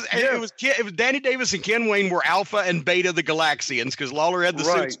 Because it was Danny Davis and Ken Wayne were Alpha and Beta, the Galaxians, because Lawler had the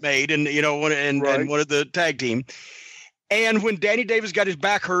suits made and wanted the tag team. And when Danny Davis got his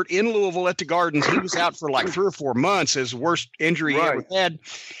back hurt in Louisville at the Gardens, he was out for like 3 or 4 months, his worst injury he ever had.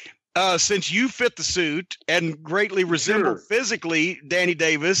 Since you fit the suit and greatly resembled physically Danny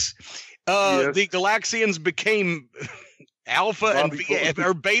Davis, the Galaxians became Alpha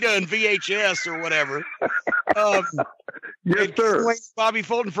or Beta and VHS or whatever. Yes, sir. Bobby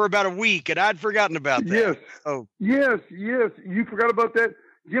Fulton for about a week, and I'd forgotten about that. Yes. Oh, yes. You forgot about that,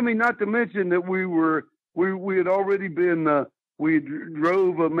 Jimmy. Not to mention that we had already been we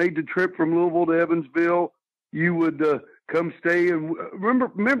made the trip from Louisville to Evansville. You would come stay and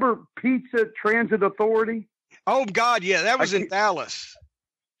remember Pizza Transit Authority. Oh God, yeah, that was in Dallas.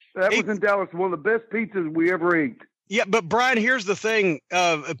 That was in Dallas. One of the best pizzas we ever ate. Yeah, but Brian, here's the thing.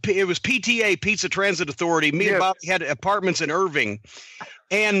 It was PTA, Pizza Transit Authority. Me and Bobby had apartments in Irving.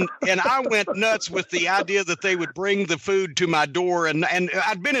 And I went nuts with the idea that they would bring the food to my door. And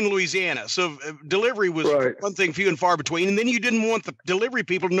I'd been in Louisiana, so delivery was one thing few and far between. And then you didn't want the delivery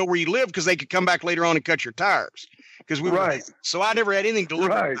people to know where you lived because they could come back later on and cut your tires. Because we were so I never had anything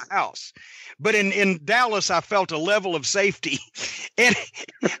delivered to my house. But in Dallas, I felt a level of safety. And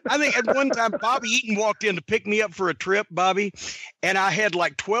I think at one time, Bobby Eaton walked in to pick me up for a trip, Bobby, and I had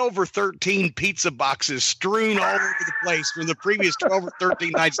like 12 or 13 pizza boxes strewn all over the place from the previous 12 or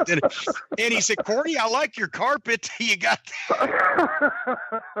 13 nights of dinner. And he said, Corny, I like your carpet you got there.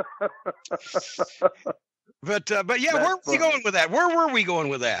 But yeah, where were we going with that? Where were we going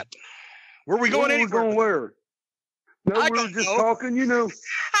with that? Were we going anywhere? Going where? No, we were just talking,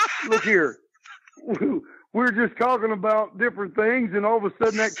 look here. We were just talking about different things, and all of a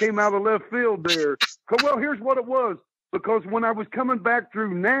sudden that came out of left field there. Well, here's what it was. Because when I was coming back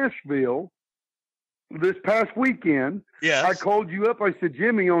through Nashville this past weekend, I called you up. I said,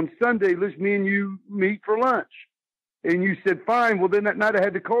 Jimmy, on Sunday, let's me and you meet for lunch. And you said, fine. Well, then that night I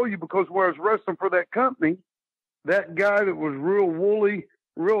had to call you because where I was wrestling for that company, that guy that was real woolly,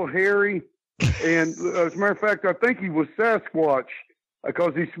 real hairy, and as a matter of fact, I think he was Sasquatch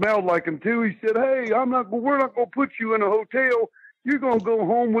because he smelled like him too. He said, hey, we're not going to put you in a hotel. You're going to go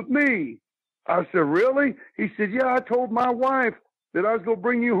home with me. I said, really? He said, yeah, I told my wife that I was going to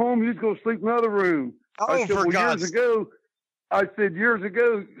bring you home. You was going to sleep in another room. I said, well, years ago,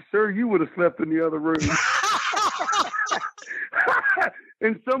 sir, you would have slept in the other room.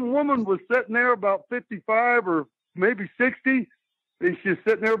 And some woman was sitting there about 55 or maybe 60. And she's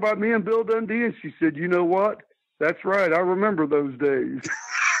sitting there by me and Bill Dundee, and she said, you know what? That's right. I remember those days.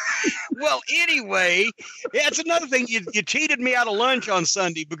 Well, anyway, that's another thing. You cheated me out of lunch on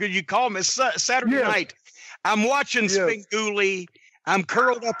Sunday because you called me Saturday night. I'm watching Spinguli. I'm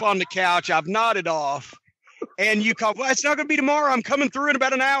curled up on the couch. I've nodded off. And you called, well, it's not going to be tomorrow. I'm coming through in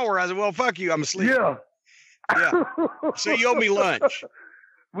about an hour. I said, well, fuck you. I'm asleep. Yeah. So you owe me lunch.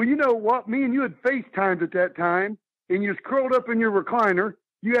 Well, you know what? Me and you had FaceTimed at that time. And you was curled up in your recliner.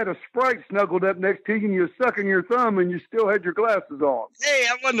 You had a Sprite snuggled up next to you, and you were sucking your thumb, and you still had your glasses on. Hey,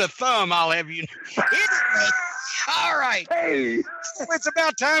 that wasn't a thumb, I'll have you. All right. Hey. It's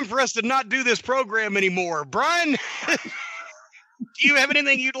about time for us to not do this program anymore. Brian, do you have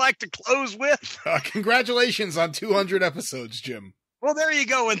anything you'd like to close with? Congratulations on 200 episodes, Jim. Well, there you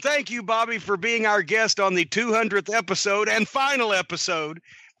go. And thank you, Bobby, for being our guest on the 200th episode and final episode,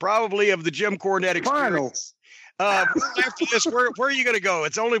 probably of the Jim Cornette Experience. After this, where are you going to go?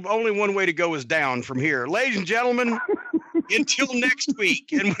 It's only one way to go is down from here. Ladies and gentlemen, Until next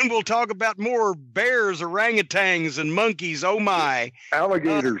week, and when we'll talk about more bears, orangutans, and monkeys. Oh my!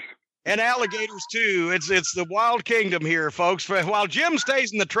 Alligators. And alligators too. It's the wild kingdom here, folks. While Jim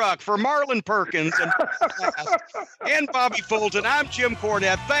stays in the truck, for Marlon Perkins and Bobby Fulton, I'm Jim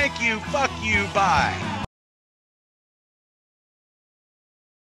Cornette. Thank you. Fuck you. Bye.